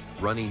music,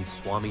 running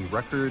Swami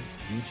Records,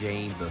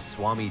 DJing the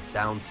Swami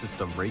Sound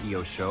System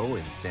radio show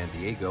in San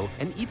Diego,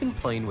 and even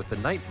playing with the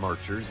Night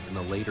Marchers in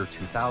the later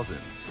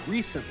 2000s.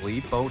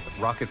 Recently, both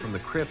Rocket from the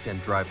Crypt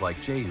and Drive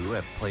Like Jehu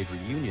have played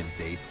reunion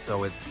dates,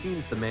 so it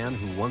seems the man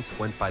who once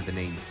went by the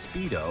name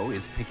Speedo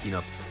is picking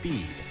up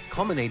speed.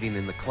 culminating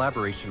in the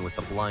collaboration with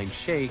the Blind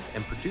Shake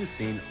and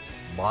producing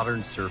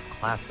Modern Surf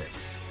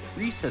Classics.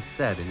 Reese has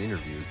said in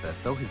interviews that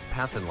though his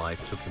path in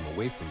life took him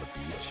away from the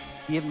beach,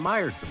 he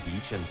admired the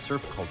beach and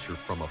surf culture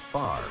from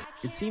afar.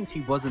 It seems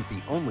he wasn't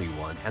the only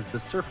one, as the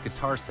surf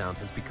guitar sound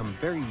has become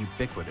very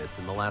ubiquitous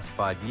in the last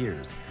 5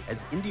 years,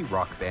 as indie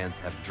rock bands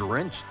have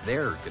drenched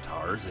their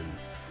guitars in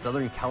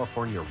Southern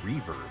California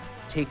reverb.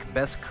 Take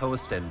Best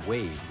Coast and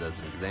Waves as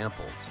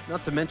examples,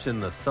 not to mention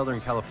the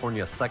Southern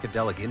California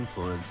psychedelic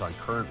influence on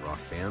current rock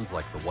bands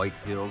like the White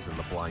Hills and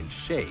the Blind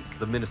Shake,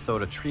 the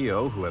Minnesota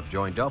trio who have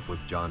joined up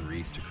with John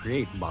Reese to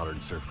create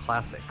Modern Surf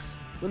Classics.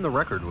 When the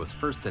record was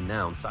first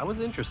announced, I was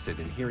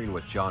interested in hearing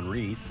what John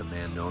Reese, a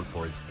man known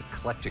for his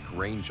eclectic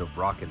range of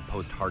rock and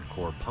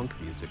post-hardcore punk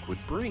music, would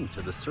bring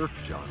to the surf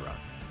genre.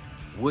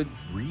 Would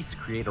Reese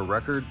create a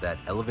record that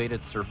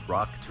elevated surf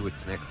rock to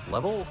its next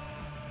level?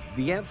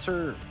 The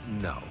answer,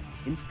 no.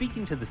 In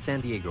speaking to the San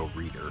Diego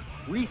Reader,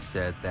 Reese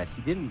said that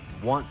he didn't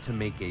want to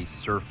make a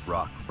surf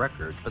rock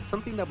record, but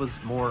something that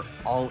was more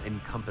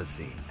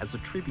all-encompassing, as a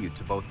tribute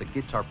to both the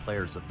guitar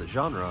players of the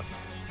genre,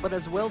 but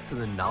as well to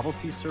the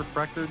novelty surf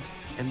records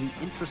and the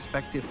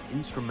introspective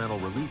instrumental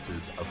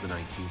releases of the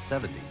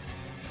 1970s.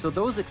 So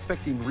those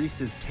expecting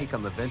Reese's take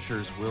on the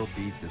ventures will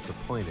be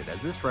disappointed,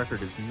 as this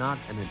record is not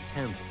an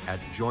attempt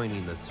at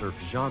joining the surf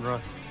genre,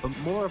 but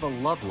more of a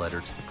love letter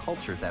to the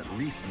culture that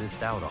Reese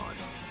missed out on.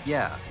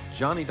 Yeah,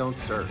 Johnny Don't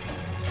Surf.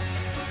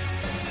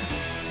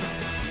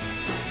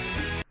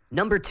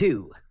 Number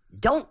 2,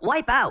 Don't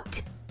Wipe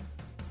Out.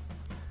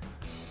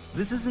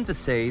 This isn't to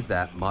say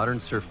that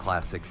Modern Surf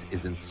Classics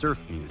isn't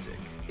surf music.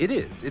 It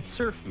is, it's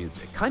surf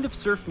music. Kind of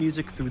surf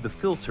music through the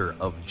filter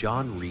of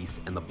John Reese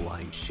and the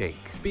Blind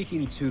Shake.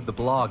 Speaking to the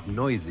blog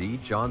Noisy,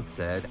 John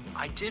said,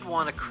 "I did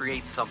want to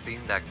create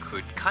something that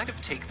could kind of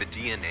take the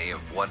DNA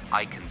of what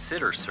I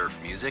consider surf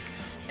music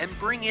and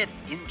bring it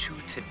into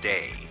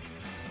today.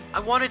 I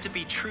wanted to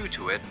be true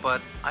to it,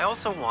 but I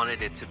also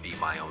wanted it to be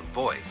my own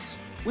voice."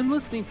 When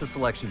listening to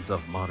selections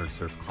of Modern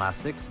Surf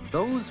Classics,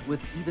 those with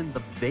even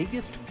the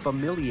vaguest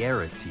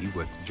familiarity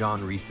with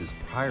John Reese's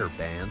prior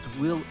bands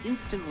will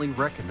instantly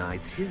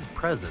recognize his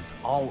presence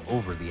all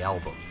over the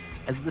album,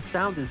 as the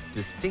sound is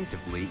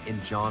distinctively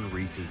in John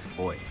Reese's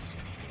voice.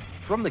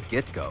 From the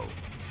get-go,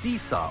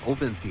 Seesaw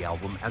opens the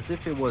album as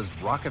if it was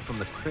Rocket from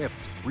the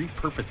Crypt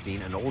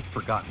repurposing an old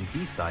forgotten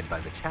B-side by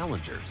the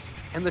Challengers.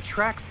 And the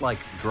tracks like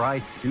Dry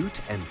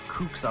Suit and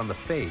Kooks on the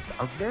Face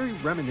are very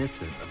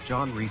reminiscent of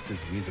John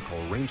Reese's musical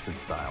arrangement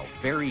style.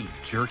 Very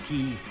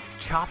jerky,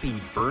 choppy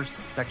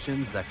verse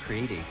sections that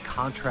create a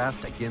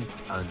contrast against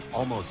an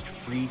almost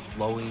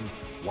free-flowing,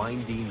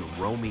 winding,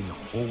 roaming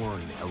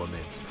horn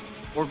element.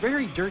 Or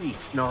very dirty,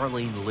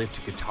 snarling,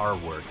 lipped guitar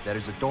work that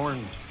is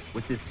adorned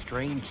with this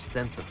strange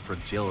sense of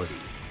fragility.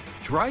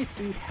 Dry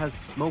Suit has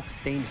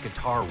smoke-stained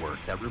guitar work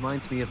that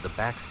reminds me of the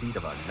backseat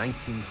of a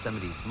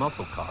 1970s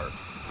muscle car,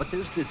 but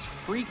there's this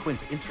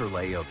frequent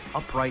interlay of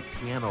upright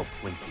piano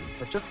plinkings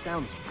that just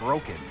sounds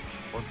broken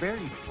or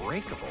very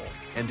breakable.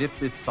 And if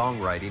this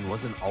songwriting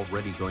wasn't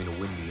already going to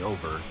win me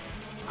over,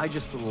 I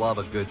just love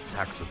a good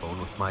saxophone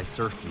with my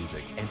surf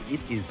music, and it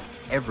is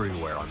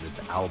everywhere on this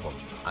album.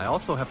 I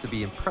also have to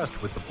be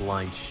impressed with the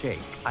Blind Shake.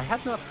 I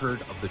had not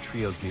heard of the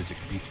trio's music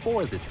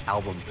before this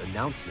album's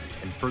announcement,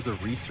 and further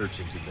research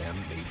into them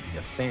made me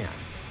a fan.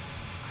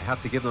 I have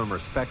to give them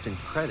respect and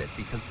credit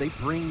because they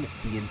bring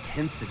the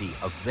intensity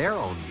of their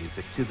own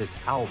music to this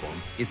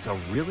album. It's a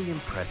really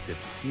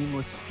impressive,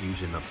 seamless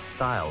fusion of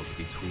styles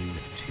between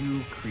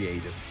two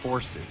creative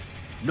forces.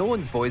 No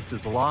one's voice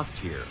is lost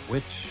here,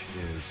 which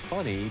is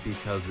funny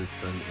because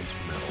it's an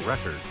instrumental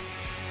record.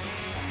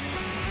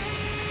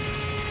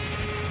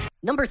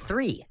 Number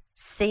 3,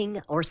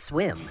 Sing or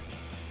Swim.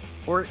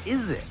 Or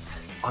is it?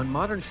 On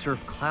Modern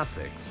Surf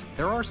Classics,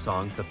 there are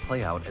songs that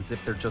play out as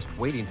if they're just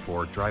waiting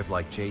for Drive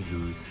Like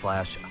Jehu /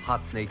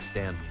 Hot Snakes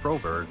Dan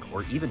Froberg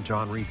or even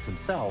John Reese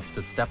himself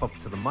to step up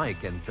to the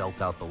mic and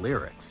belt out the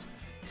lyrics.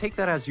 Take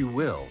that as you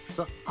will.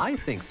 So I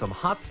think some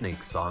Hot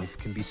Snakes songs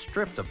can be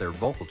stripped of their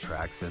vocal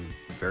tracks and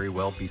very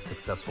well be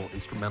successful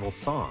instrumental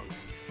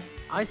songs.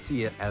 I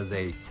see it as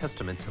a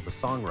testament to the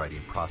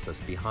songwriting process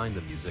behind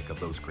the music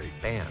of those great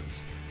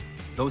bands.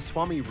 Though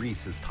Swami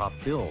Reese is top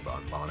billed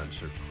on Modern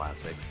Surf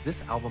Classics,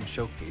 this album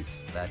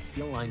showcased that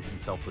he aligned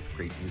himself with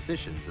great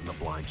musicians in the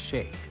Blind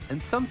Shake.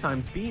 And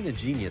sometimes being a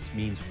genius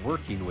means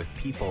working with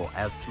people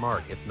as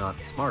smart, if not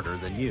smarter,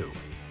 than you.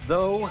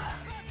 Though,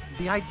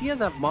 the idea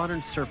that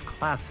Modern Surf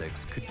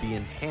Classics could be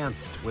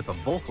enhanced with a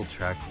vocal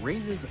track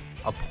raises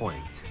a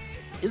point.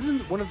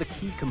 Isn't one of the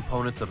key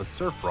components of a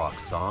surf rock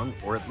song,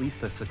 or at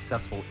least a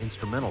successful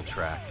instrumental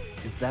track,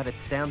 is that it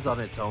stands on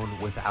its own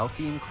without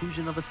the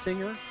inclusion of a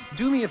singer?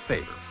 Do me a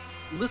favor.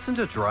 Listen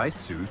to Dry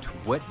Suit,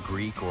 Wet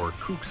Greek, or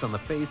Kooks on the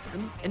Face,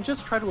 and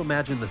just try to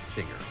imagine the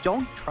singer.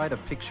 Don't try to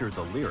picture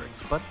the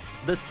lyrics, but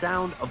the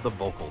sound of the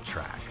vocal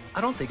track. I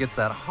don't think it's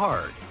that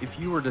hard. If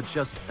you were to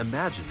just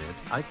imagine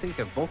it, I think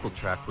a vocal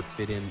track would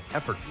fit in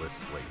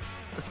effortlessly.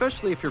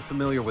 Especially if you're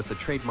familiar with the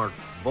trademark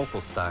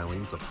vocal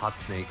stylings of Hot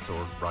Snakes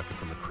or Rocket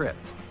from the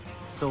Crypt.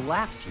 So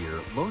last year,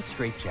 Low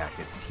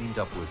Straitjackets teamed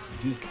up with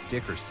Deke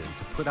Dickerson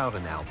to put out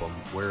an album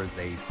where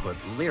they put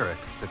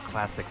lyrics to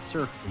classic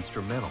surf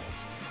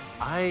instrumentals.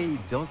 I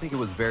don't think it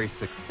was very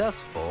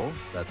successful,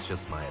 that's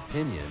just my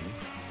opinion,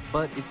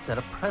 but it set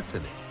a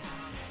precedent.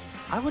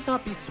 I would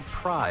not be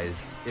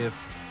surprised if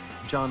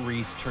John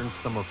Reese turned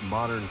some of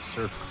modern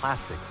surf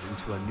classics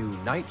into a new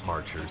Night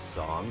Marchers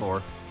song,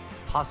 or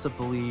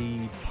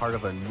possibly part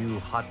of a new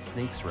Hot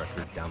Snakes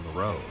record down the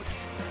road.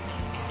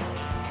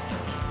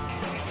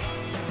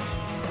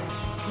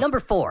 Number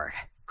 4,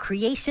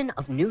 creation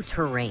of new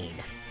terrain.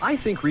 I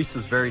think Reese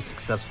was very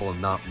successful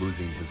in not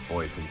losing his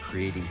voice and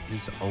creating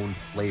his own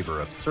flavor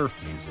of surf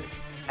music,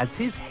 as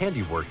his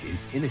handiwork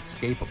is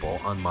inescapable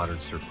on modern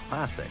surf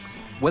classics.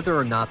 Whether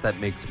or not that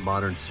makes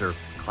modern surf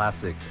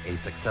classics a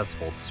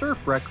successful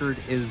surf record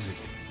is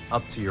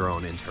up to your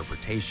own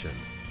interpretation.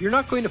 You're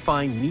not going to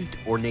find neat,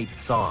 ornate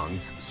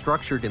songs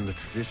structured in the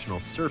traditional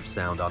surf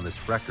sound on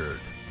this record.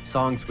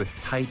 Songs with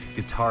tight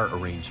guitar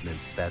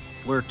arrangements that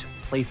flirt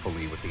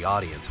playfully with the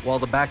audience, while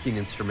the backing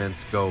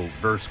instruments go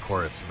verse,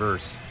 chorus,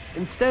 verse.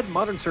 Instead,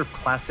 modern surf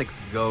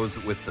classics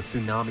goes with the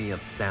tsunami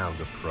of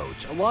sound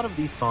approach. A lot of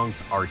these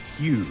songs are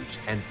huge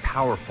and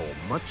powerful,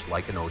 much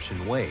like an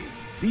ocean wave.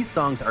 These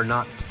songs are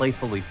not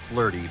playfully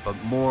flirty, but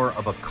more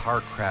of a car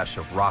crash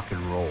of rock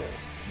and roll.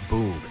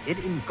 Boom, it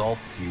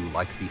engulfs you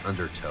like the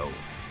undertow.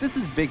 This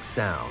is big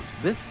sound.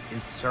 This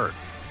is surf.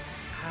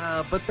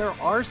 But there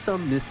are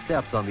some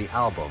missteps on the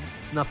album,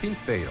 nothing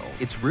fatal.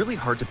 It's really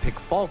hard to pick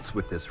faults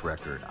with this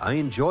record. I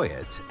enjoy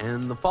it,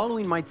 and the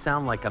following might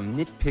sound like I'm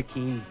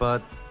nitpicking,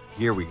 but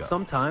here we go.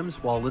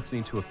 Sometimes, while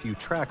listening to a few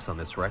tracks on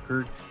this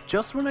record,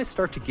 just when I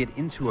start to get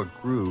into a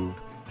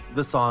groove,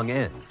 the song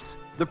ends.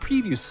 The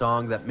preview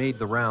song that made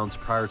the rounds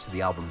prior to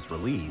the album's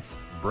release,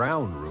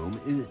 Brown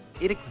Room,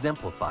 it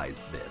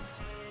exemplifies this.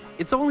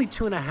 It's only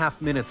 2.5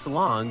 minutes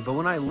long, but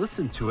when I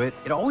listen to it,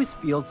 it always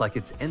feels like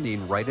it's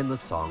ending right in the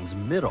song's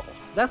middle.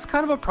 That's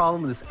kind of a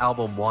problem this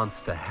album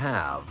wants to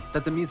have,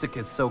 that the music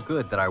is so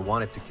good that I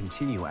want it to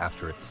continue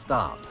after it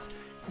stops.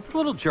 It's a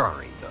little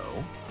jarring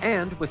though.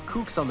 And with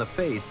Kooks on the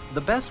Face,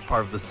 the best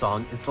part of the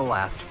song is the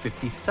last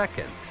 50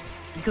 seconds,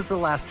 because the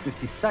last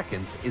 50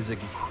 seconds is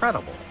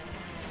incredible.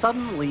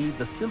 Suddenly,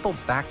 the simple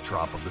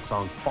backdrop of the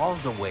song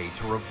falls away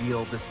to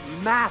reveal this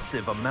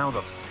massive amount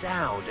of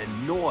sound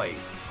and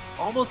noise,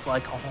 almost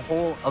like a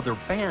whole other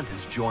band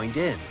has joined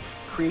in,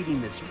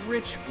 creating this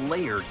rich,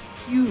 layered,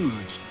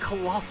 huge,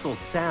 colossal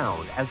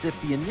sound, as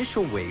if the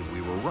initial wave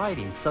we were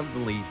riding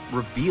suddenly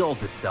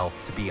revealed itself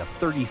to be a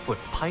 30-foot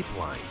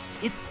pipeline.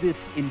 It's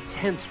this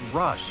intense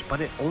rush,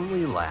 but it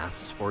only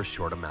lasts for a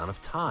short amount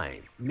of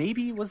time.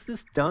 Maybe was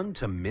this done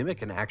to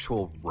mimic an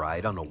actual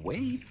ride on a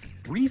wave?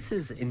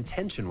 Reese's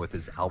intention with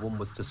his album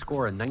was to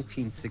score a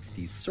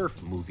 1960s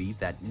surf movie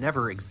that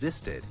never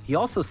existed. He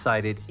also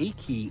cited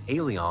Aki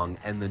Aleong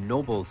and the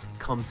Nobles'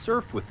 Come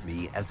Surf With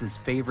Me as his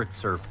favorite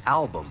surf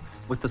album,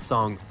 with the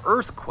song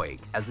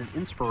Earthquake as an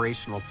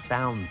inspirational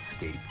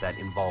soundscape that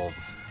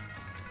involves,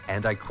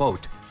 and I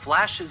quote,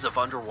 flashes of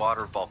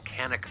underwater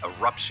volcanic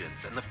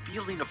eruptions and the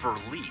feeling of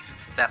relief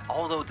that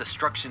although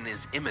destruction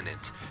is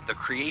imminent, the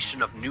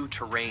creation of new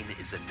terrain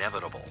is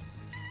inevitable.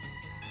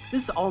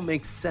 This all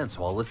makes sense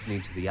while listening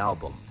to the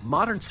album.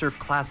 Modern Surf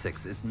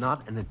Classics is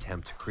not an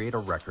attempt to create a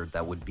record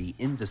that would be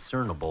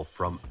indiscernible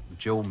from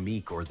Joe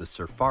Meek or the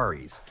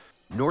Surfaris,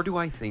 nor do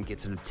I think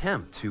it's an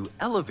attempt to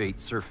elevate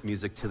surf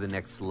music to the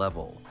next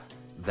level.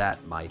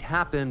 That might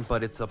happen,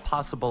 but it's a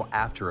possible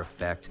after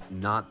effect,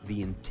 not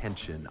the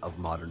intention of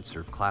modern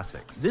surf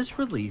classics. This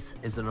release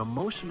is an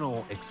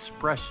emotional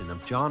expression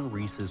of John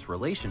Reese's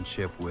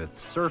relationship with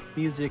surf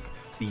music,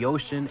 the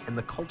ocean, and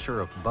the culture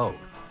of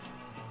both.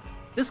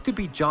 This could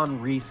be John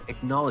Reese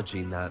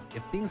acknowledging that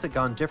if things had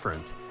gone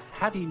different,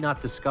 had he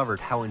not discovered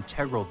how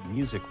integral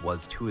music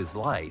was to his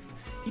life,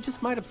 he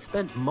just might have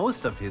spent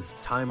most of his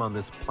time on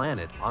this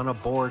planet on a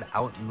board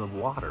out in the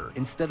water,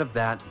 instead of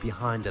that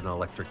behind an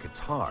electric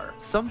guitar.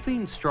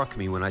 Something struck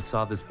me when I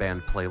saw this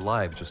band play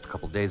live just a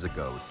couple days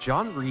ago.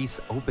 John Reese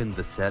opened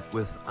the set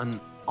with an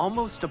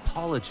almost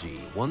apology,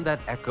 one that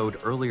echoed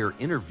earlier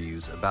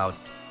interviews about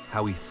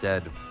how he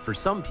said, for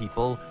some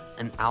people,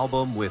 an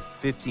album with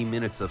 50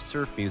 minutes of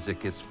surf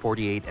music is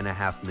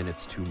 48.5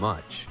 minutes too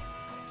much.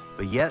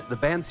 But yet, the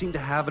band seemed to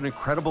have an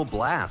incredible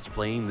blast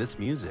playing this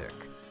music.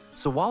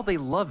 So while they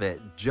love it,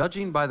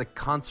 judging by the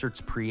concert's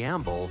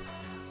preamble,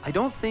 I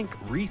don't think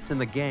Reese and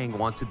the gang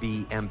want to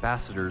be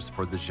ambassadors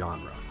for the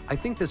genre. I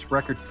think this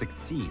record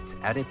succeeds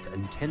at its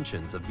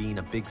intentions of being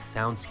a big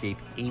soundscape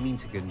aiming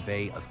to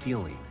convey a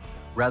feeling,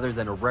 rather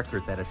than a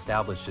record that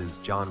establishes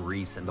John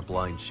Reese and the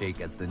Blind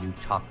Shake as the new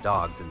top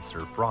dogs in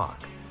surf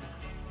rock.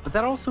 But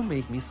that also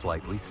made me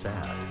slightly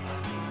sad.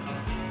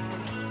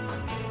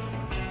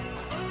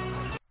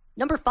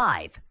 Number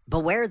 5,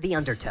 Beware the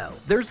Undertow.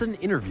 There's an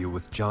interview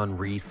with John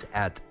Reese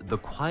at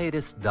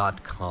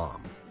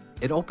thequietest.com.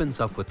 It opens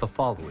up with the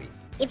following.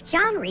 If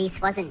John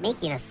Reese wasn't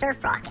making a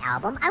surf rock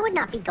album, I would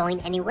not be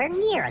going anywhere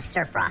near a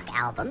surf rock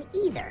album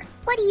either.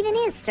 What even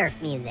is surf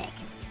music?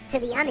 To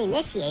the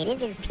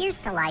uninitiated, it appears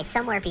to lie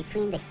somewhere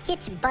between the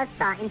kitsch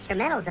buzzsaw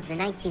instrumentals of the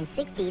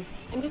 1960s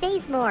and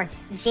today's more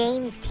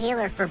James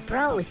Taylor for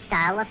Bros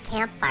style of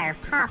campfire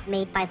pop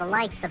made by the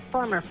likes of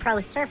former pro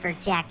surfer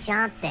Jack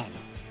Johnson.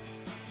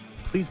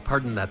 Please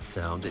pardon that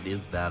sound, it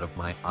is that of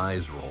my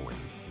eyes rolling.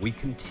 We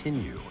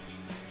continue.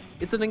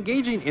 It's an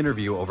engaging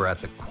interview over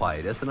at The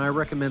Quietus, and I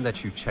recommend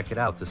that you check it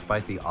out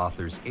despite the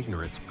author's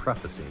ignorance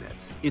prefacing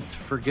it. It's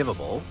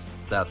forgivable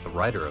that the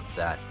writer of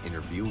that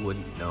interview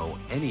wouldn't know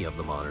any of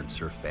the modern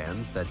surf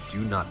bands that do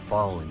not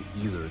fall in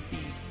either the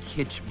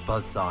kitsch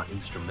buzzsaw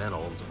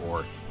instrumentals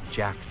or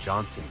Jack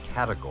Johnson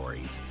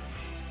categories,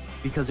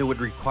 because it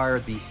would require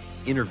the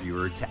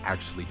interviewer to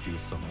actually do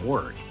some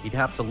work. He'd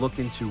have to look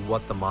into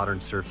what the modern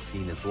surf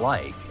scene is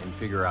like and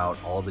figure out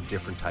all the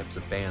different types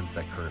of bands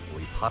that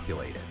currently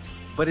populate it.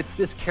 But it's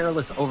this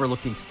careless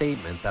overlooking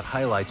statement that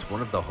highlights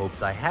one of the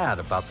hopes I had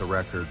about the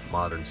record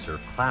Modern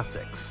Surf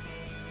Classics.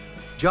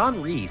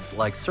 John Reese,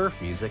 like surf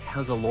music,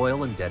 has a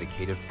loyal and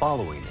dedicated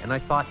following, and I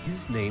thought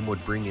his name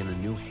would bring in a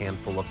new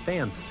handful of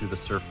fans to the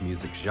surf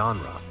music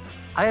genre.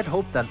 I had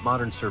hoped that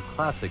Modern Surf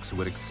Classics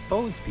would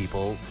expose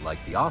people,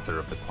 like the author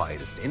of the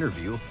Quietest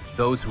interview,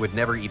 those who would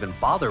never even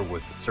bother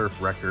with the surf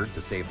record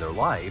to save their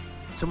life,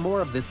 to more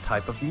of this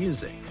type of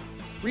music.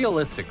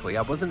 Realistically,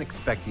 I wasn't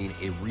expecting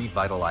a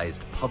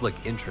revitalized public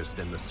interest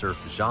in the surf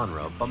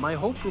genre, but my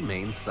hope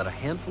remains that a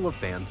handful of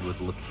fans would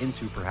look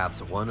into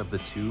perhaps one of the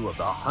two of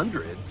the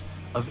hundreds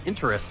of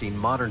interesting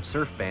modern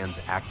surf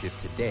bands active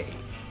today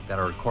that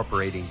are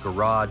incorporating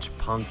garage,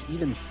 punk,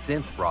 even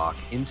synth rock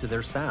into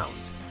their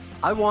sound.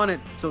 I want it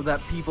so that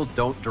people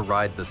don't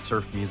deride the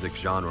surf music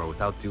genre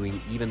without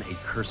doing even a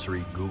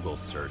cursory Google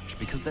search,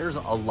 because there's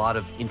a lot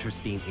of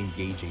interesting,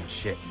 engaging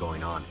shit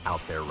going on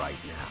out there right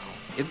now.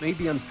 It may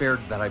be unfair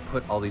that I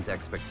put all these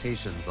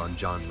expectations on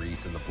John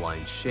Reese and the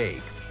Blind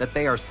Shake, that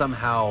they are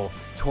somehow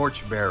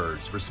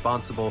torchbearers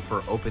responsible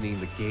for opening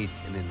the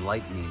gates and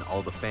enlightening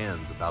all the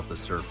fans about the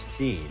surf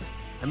scene.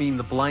 I mean,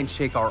 the Blind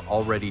Shake are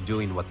already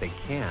doing what they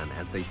can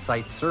as they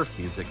cite surf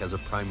music as a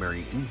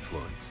primary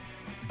influence.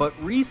 But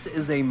Reese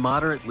is a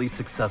moderately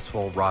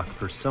successful rock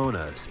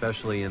persona,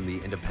 especially in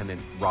the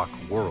independent rock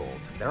world.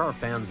 There are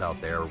fans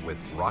out there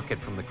with Rocket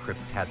from the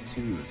Crypt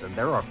tattoos, and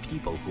there are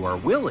people who are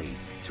willing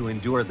to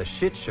endure the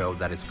shit show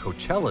that is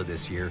Coachella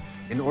this year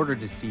in order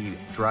to see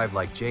Drive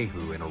Like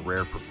Jehu in a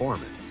rare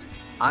performance.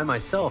 I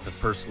myself have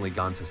personally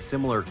gone to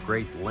similar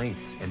great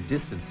lengths and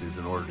distances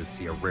in order to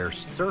see a rare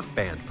surf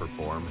band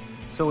perform,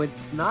 so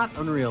it's not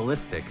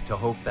unrealistic to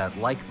hope that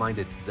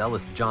like-minded,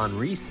 zealous John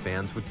Reese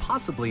fans would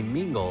possibly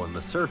mingle in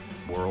the surf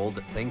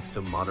world thanks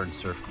to Modern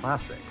Surf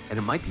Classics, and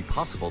it might be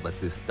possible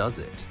that this does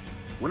it.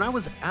 When I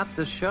was at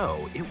the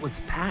show, it was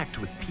packed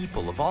with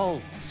people of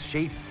all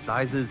shapes,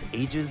 sizes,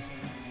 ages,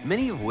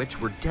 many of which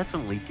were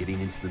definitely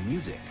getting into the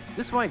music.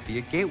 This might be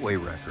a gateway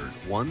record,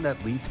 one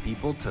that leads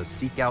people to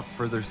seek out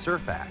further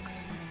surf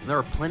acts. There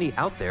are plenty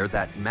out there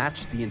that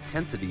match the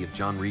intensity of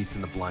John Reese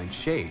and the Blind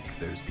Shake.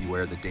 There's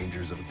Beware the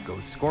Dangers of a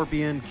Ghost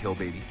Scorpion, Kill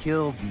Baby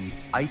Kill,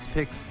 These Ice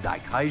Picks,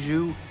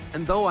 Daikaiju.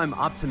 And though I'm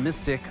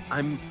optimistic,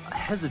 I'm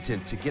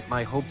hesitant to get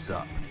my hopes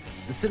up.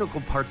 The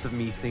cynical parts of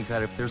me think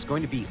that if there's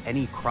going to be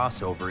any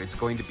crossover, it's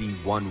going to be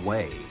one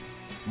way.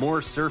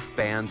 More surf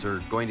fans are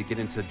going to get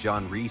into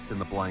John Reese and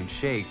the Blind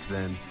Shake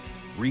than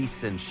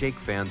Reese and Shake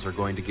fans are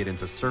going to get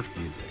into surf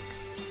music.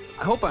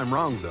 I hope I'm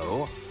wrong,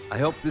 though. I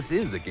hope this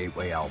is a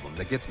gateway album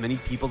that gets many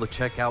people to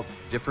check out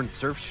different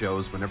surf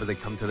shows whenever they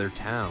come to their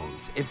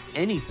towns. If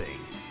anything,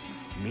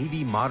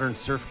 maybe Modern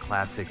Surf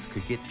Classics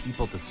could get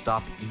people to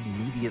stop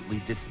immediately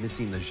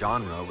dismissing the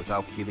genre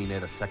without giving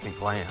it a second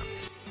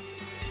glance.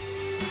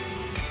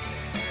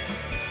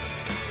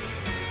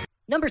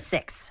 Number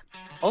 6.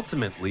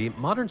 Ultimately,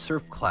 Modern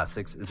Surf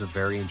Classics is a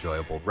very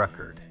enjoyable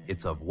record.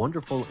 It's of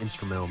wonderful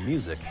instrumental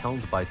music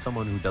helmed by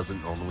someone who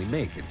doesn't normally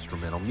make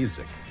instrumental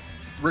music.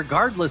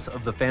 Regardless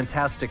of the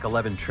fantastic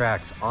 11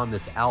 tracks on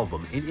this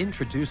album, it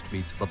introduced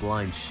me to the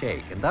Blind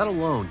Shake, and that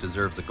alone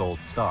deserves a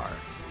gold star.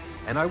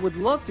 And I would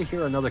love to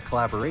hear another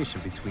collaboration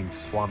between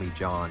Swami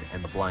John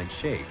and the Blind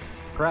Shake,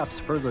 perhaps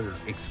further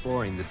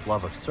exploring this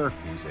love of surf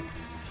music,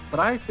 but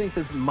I think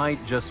this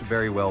might just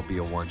very well be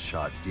a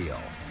one-shot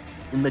deal.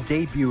 In the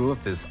debut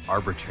of this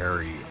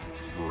arbitrary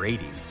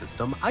rating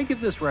system, I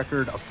give this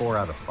record a 4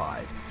 out of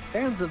 5.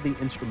 Fans of the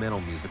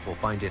instrumental music will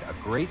find it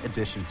a great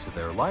addition to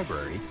their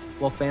library,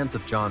 while fans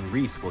of John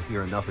Reese will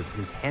hear enough of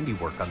his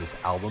handiwork on this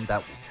album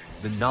that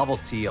the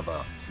novelty of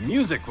a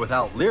music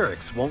without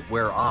lyrics won't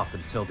wear off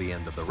until the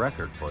end of the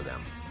record for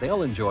them.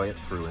 They'll enjoy it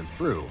through and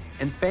through,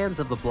 and fans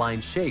of the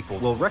Blind Shake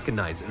will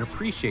recognize and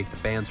appreciate the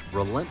band's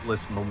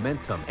relentless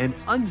momentum and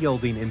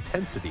unyielding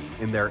intensity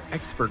in their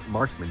expert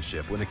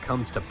marksmanship when it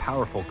comes to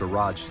powerful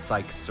garage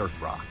psych surf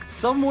rock.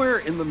 Somewhere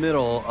in the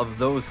middle of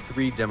those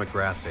three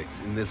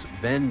demographics in this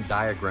Venn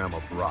diagram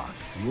of rock,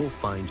 you will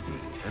find me,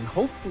 and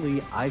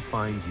hopefully I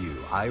find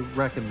you. I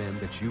recommend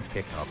that you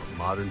pick up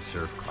Modern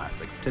Surf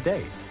Classics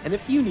today. And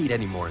if you need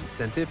any more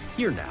incentive,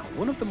 hear now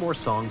one of the more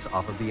songs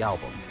off of the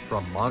album.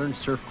 From Modern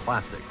Surf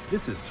Classics,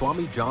 this is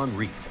Swami John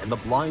Reese and the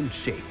Blind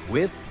Shake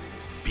with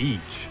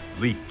Beach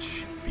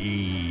Leech.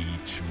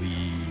 Beach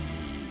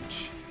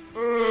Leech.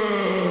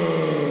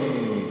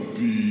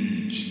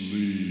 Beach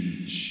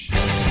Leech.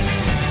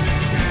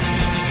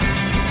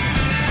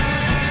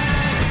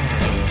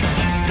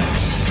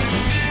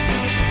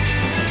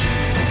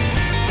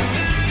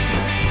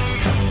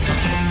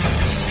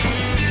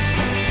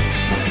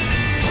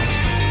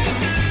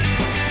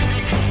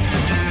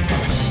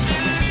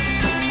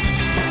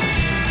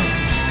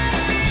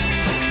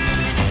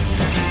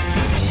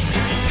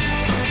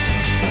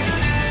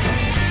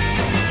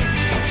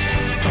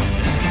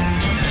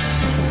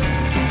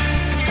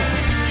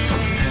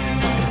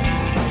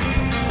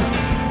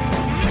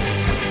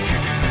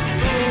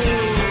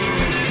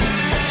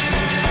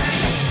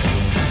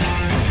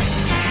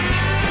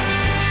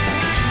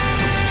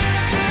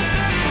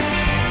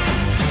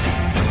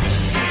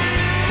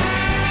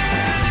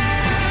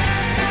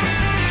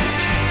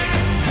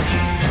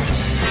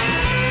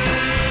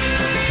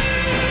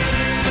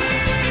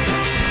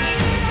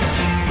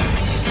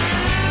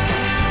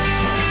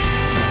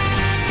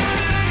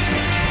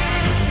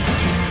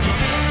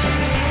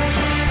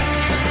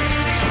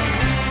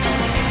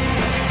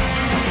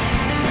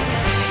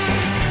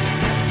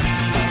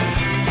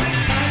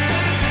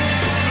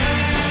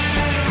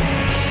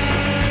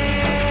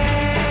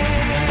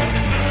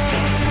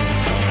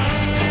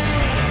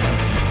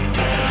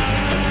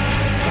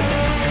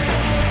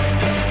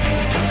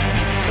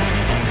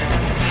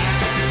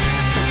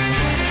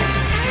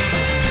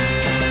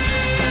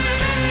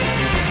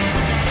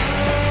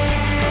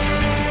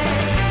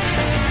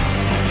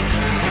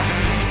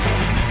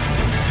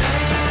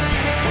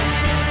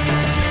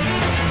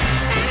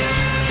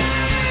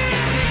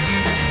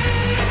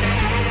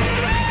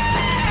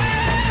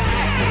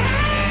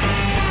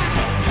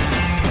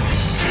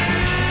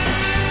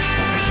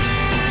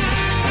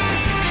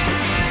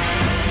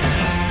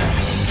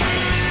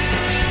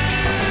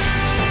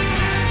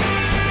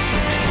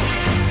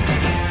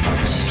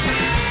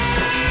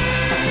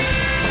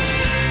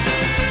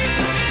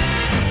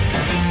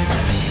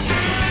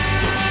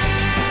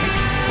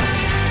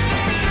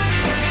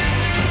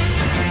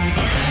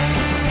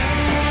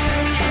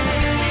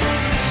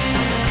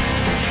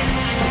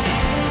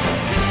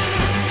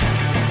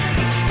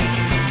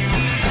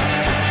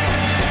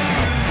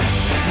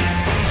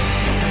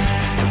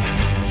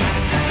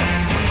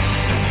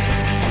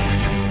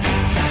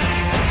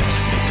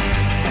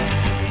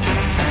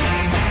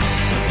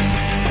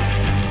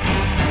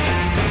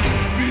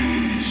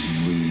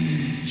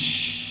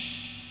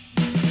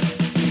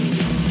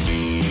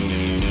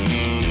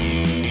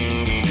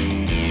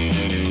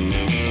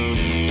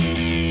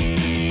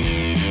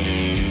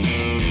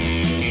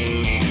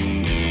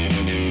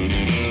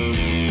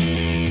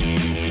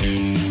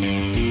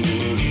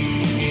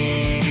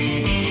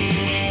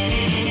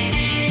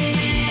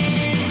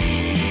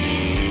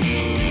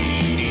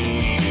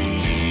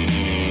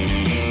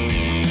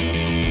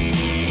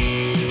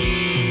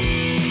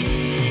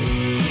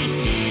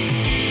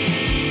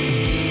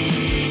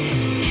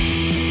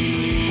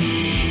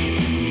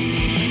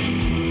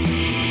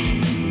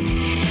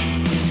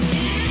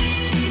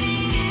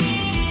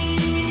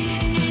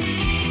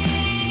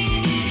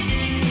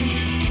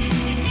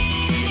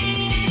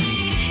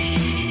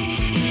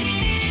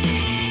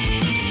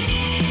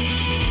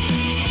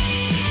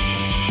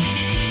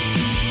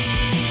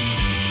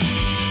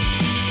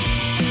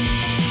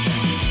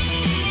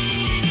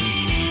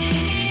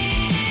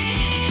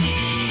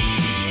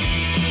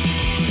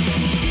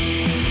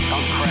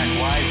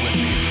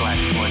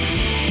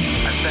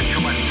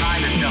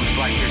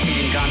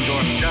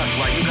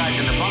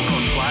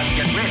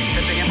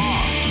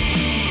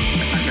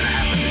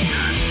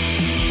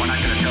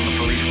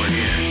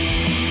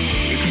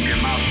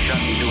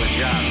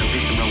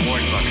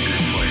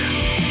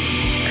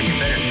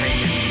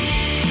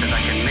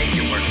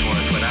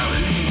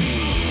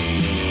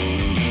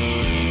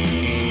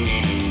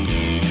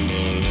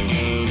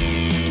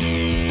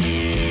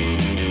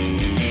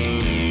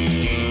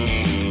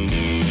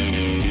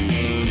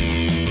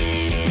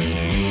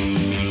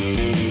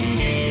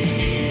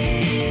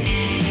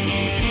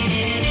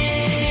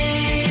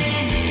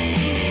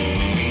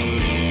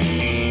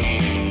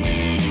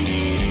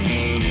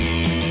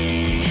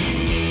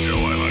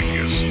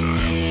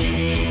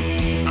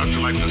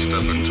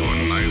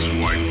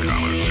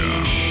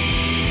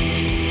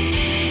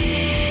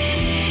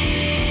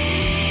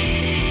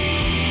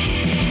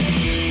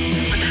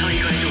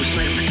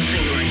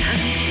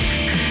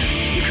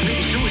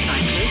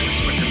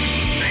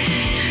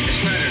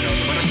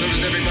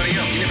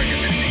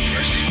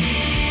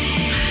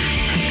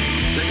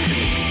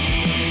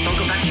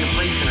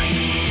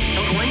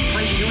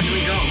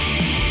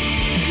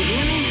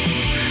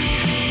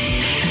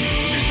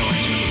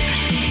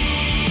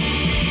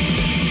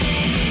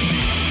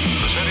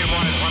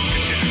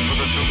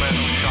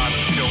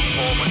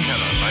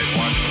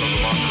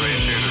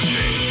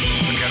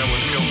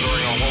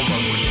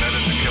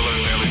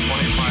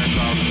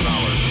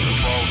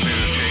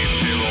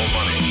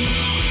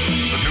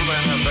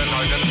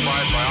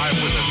 identified by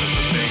eyewitnesses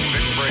as being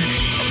Vic Brady,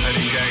 a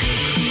petty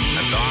gangster,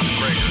 and Don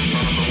Gray,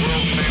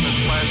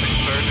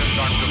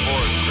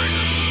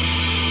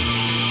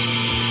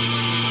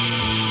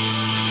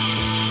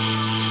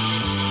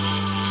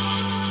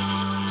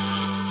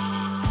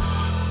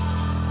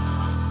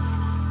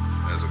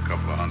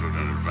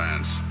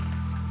 advance.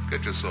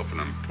 Get yourself an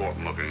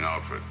important-looking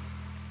outfit.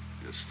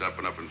 You're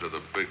stepping up into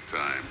the big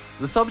time.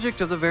 The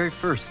subject of the very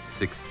first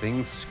Six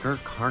Things,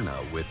 Skir Karna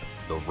with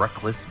The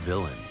Reckless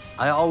Villain.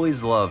 I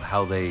always love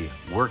how they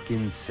work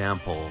in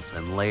samples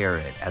and layer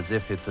it as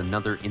if it's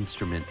another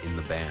instrument in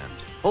the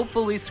band.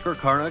 Hopefully Skir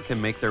Karna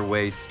can make their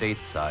way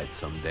stateside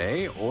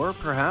someday, or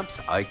perhaps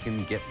I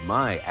can get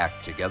my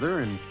act together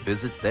and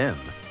visit them.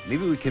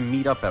 Maybe we can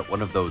meet up at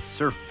one of those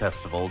surf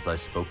festivals I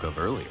spoke of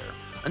earlier.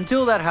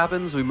 Until that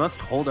happens, we must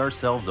hold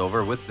ourselves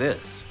over with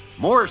this.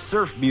 More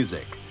surf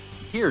music.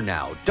 Here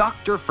now,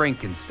 Dr.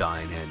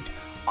 Frankenstein and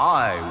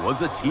I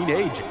Was a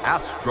Teenage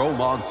Astro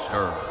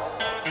Monster.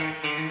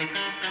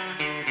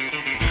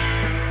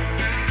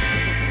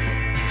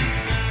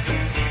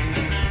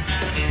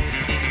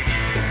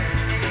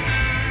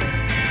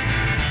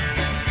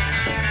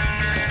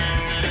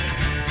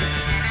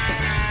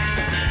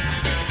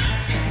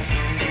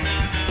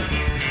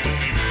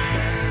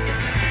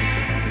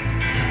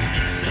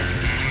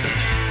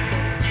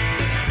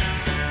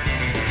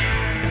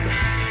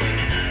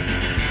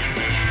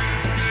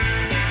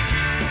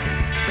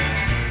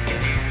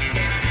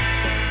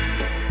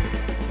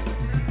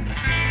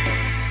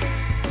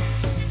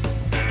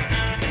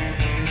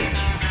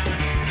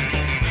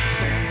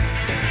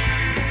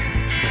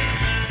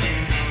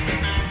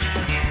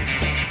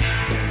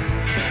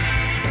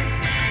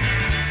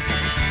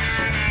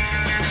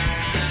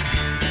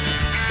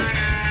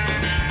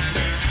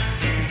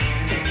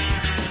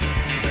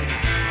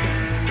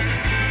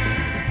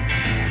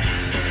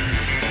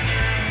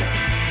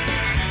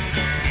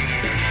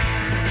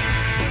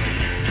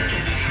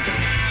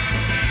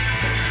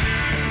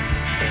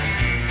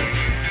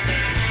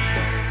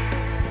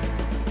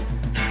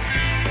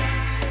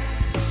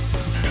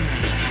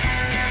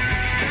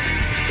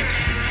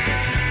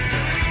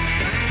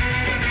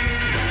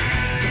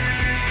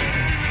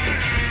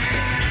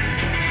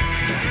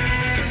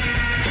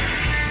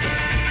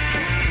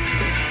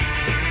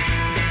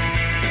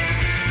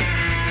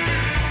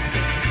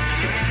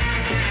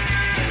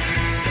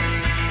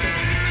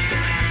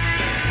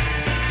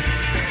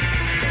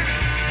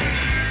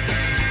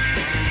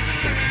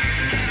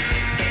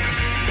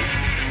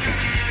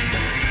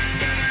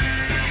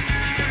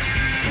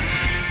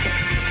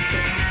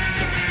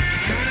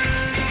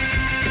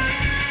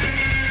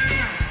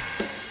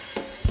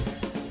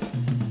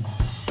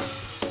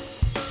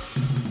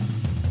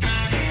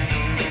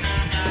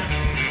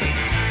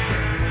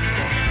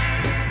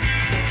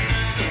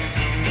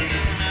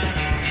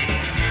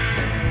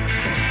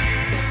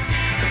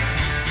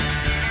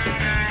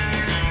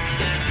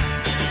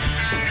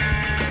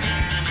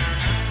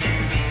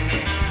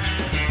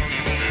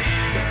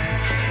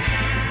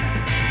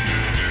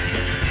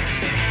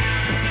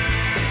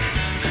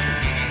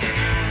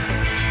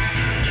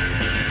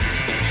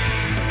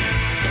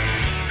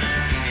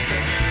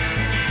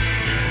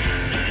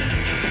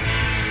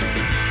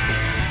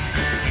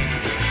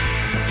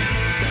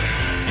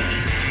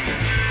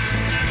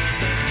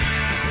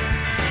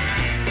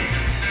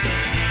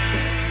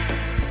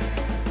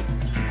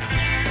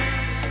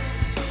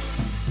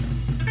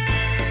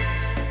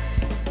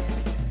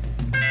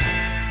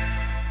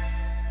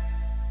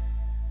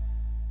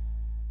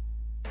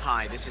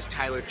 Hi, this is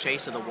Tyler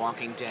Chase of The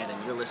Walking Dead,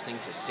 and you're listening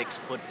to 6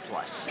 Foot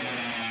Plus.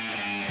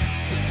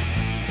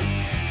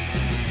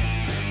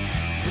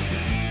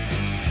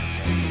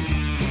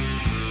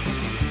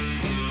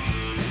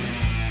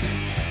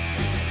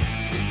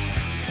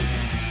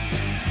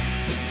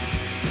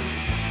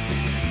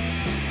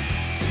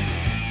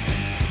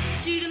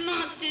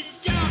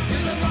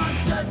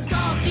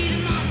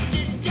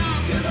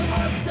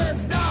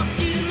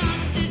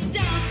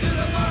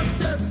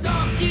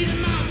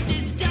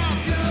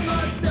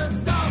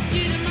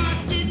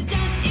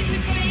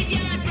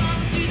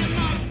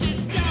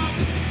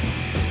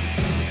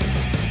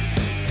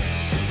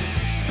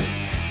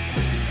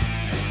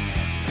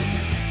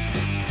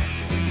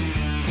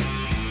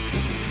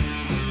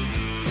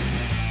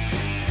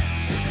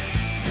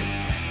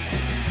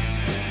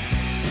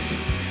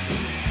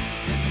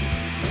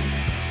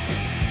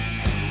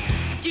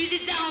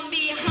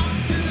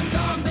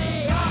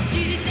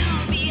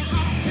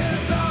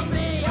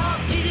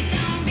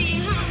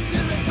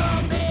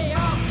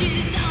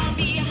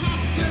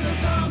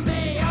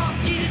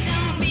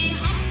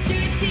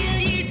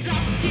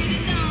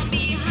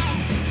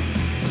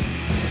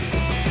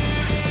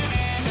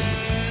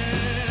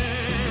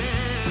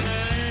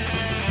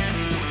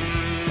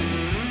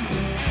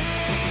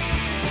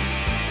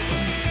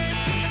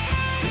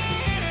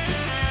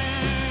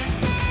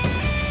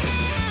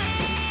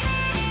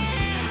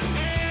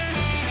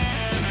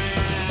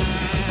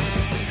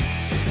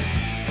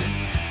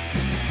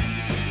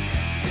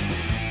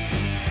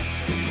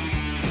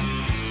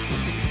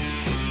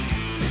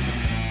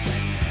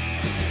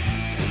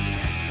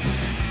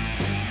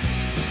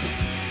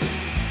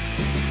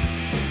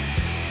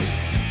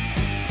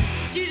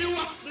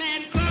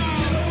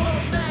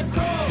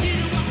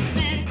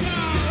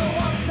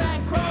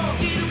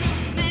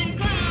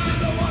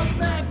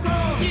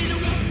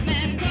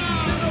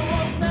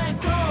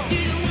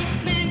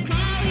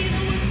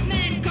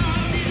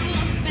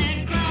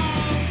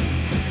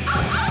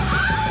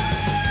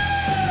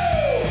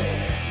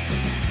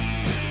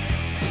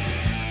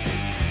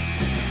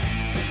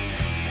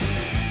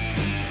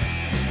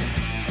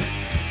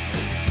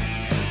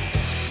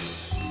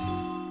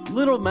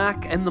 Little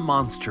Mac and the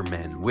Monster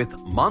Men with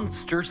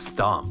Monster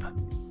Stomp.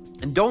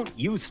 And don't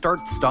you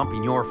start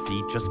stomping your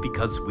feet just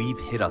because we've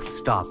hit a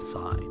stop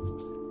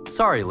sign.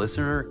 Sorry,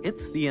 listener,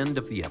 it's the end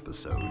of the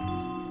episode.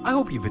 I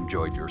hope you've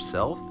enjoyed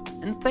yourself,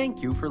 and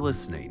thank you for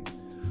listening.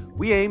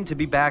 We aim to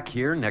be back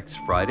here next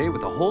Friday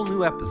with a whole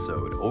new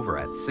episode over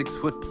at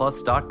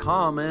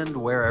 6footplus.com and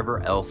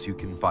wherever else you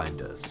can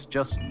find us,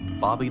 just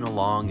bobbing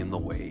along in the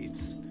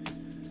waves.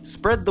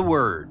 Spread the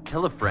word,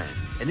 tell a friend,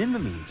 and in the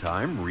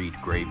meantime, read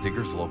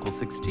Gravediggers Local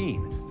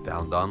 16,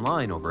 found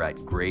online over at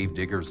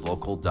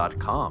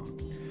gravediggerslocal.com.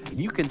 And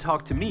you can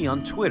talk to me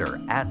on Twitter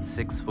at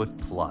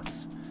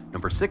 6footplus,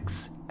 number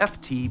 6,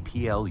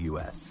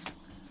 FTPLUS.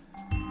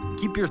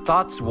 Keep your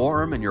thoughts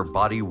warm and your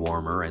body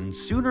warmer, and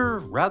sooner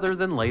rather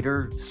than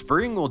later,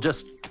 spring will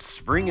just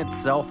spring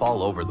itself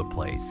all over the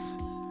place.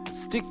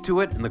 Stick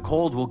to it and the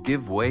cold will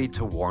give way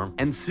to warmth,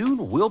 and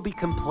soon we'll be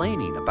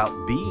complaining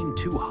about being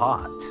too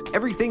hot.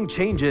 Everything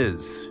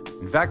changes.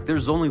 In fact,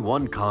 there's only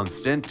one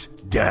constant: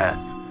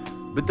 death.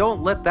 But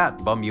don't let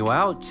that bum you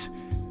out.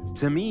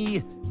 To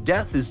me,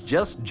 death is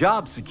just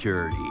job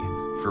security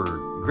for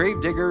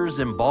gravediggers,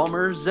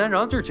 embalmers, and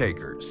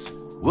undertakers.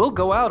 We'll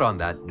go out on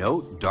that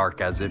note,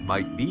 dark as it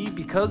might be,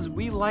 because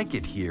we like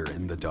it here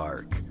in the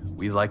dark.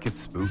 We like it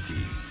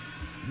spooky.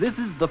 This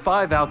is the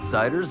Five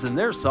Outsiders and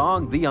their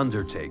song, The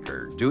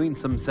Undertaker, doing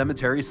some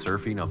cemetery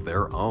surfing of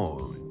their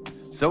own.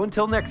 So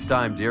until next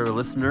time, dear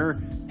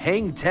listener,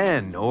 hang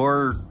 10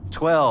 or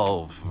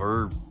 12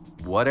 or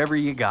whatever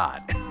you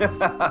got.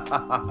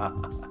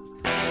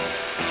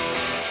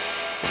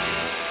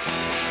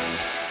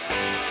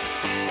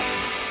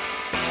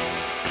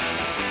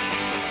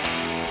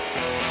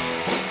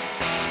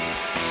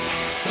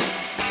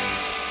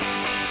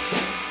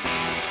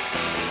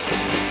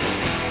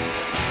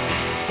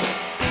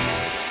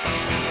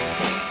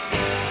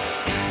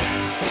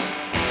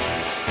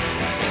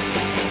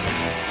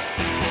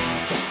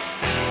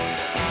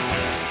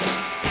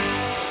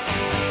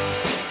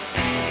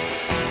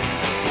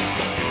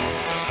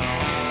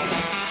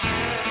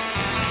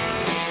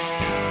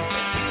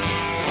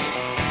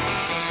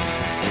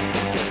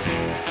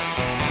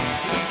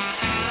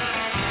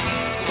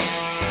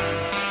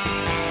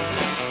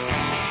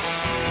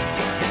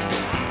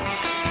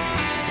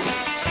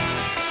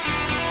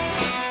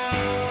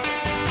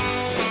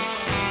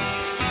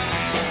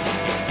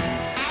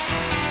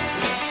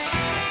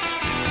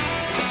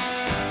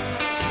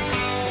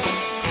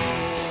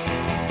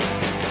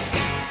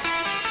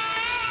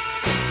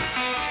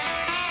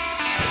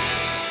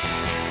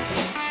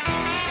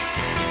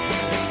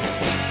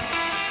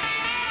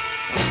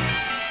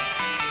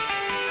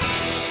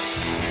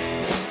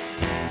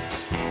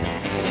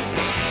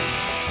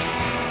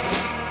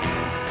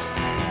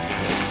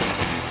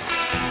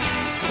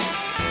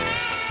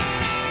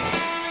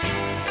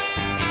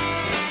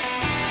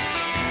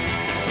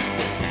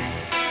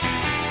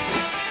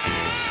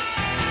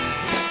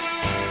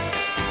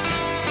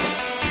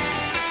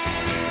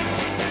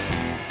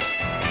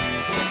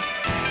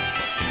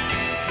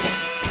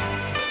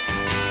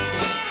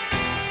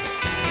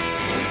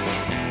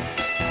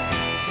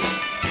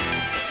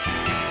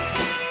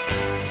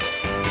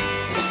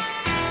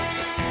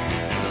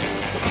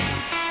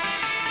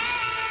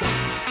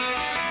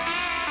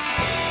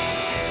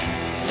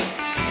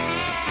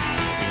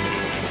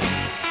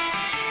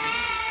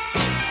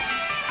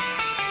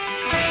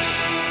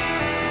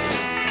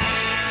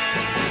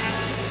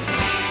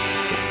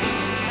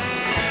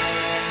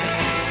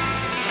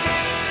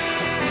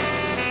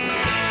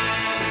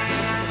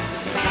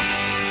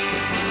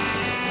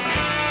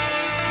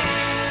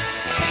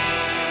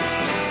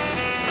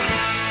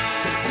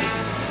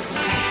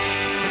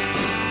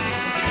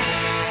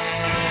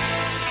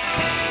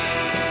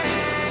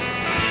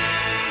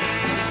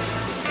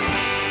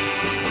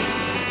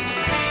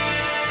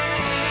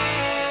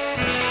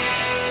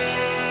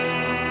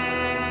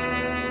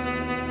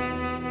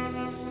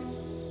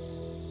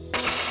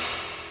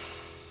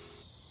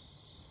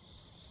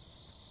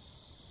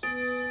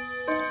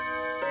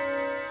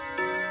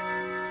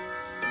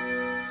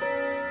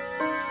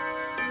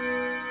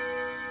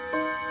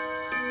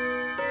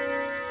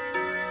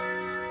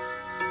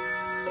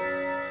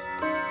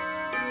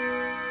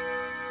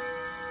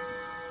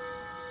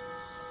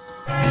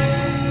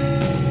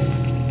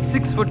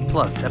 6 Foot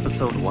Plus,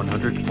 episode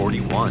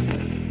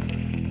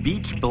 141.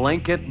 Beach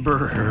Blanket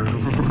Burr.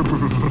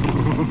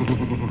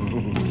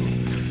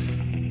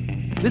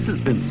 This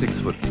has been 6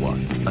 Foot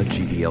Plus, a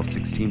GDL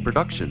 16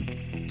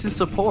 production. To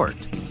support,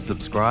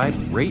 subscribe,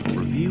 rate,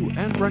 review,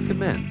 and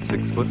recommend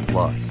 6 Foot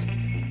Plus.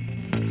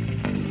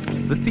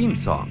 The theme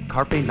song,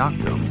 Carpe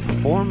Noctem,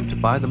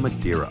 performed by the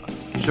Madeira.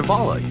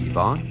 Shivala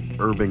Yvonne,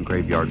 Urban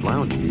Graveyard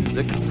Lounge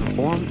music,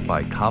 performed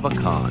by Kava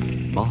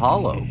Khan.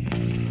 Mahalo.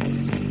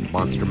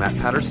 Monster Matt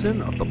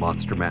Patterson of the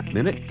Monster Matt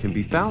Minute can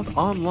be found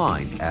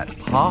online at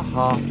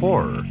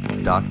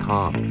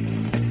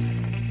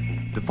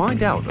hahahorror.com. To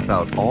find out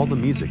about all the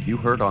music you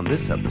heard on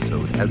this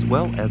episode, as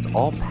well as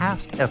all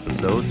past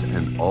episodes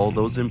and all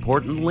those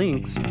important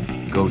links,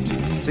 go to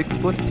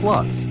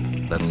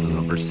 6footplus.com. That's the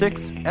number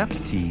 6,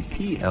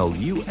 FTPLUS.com.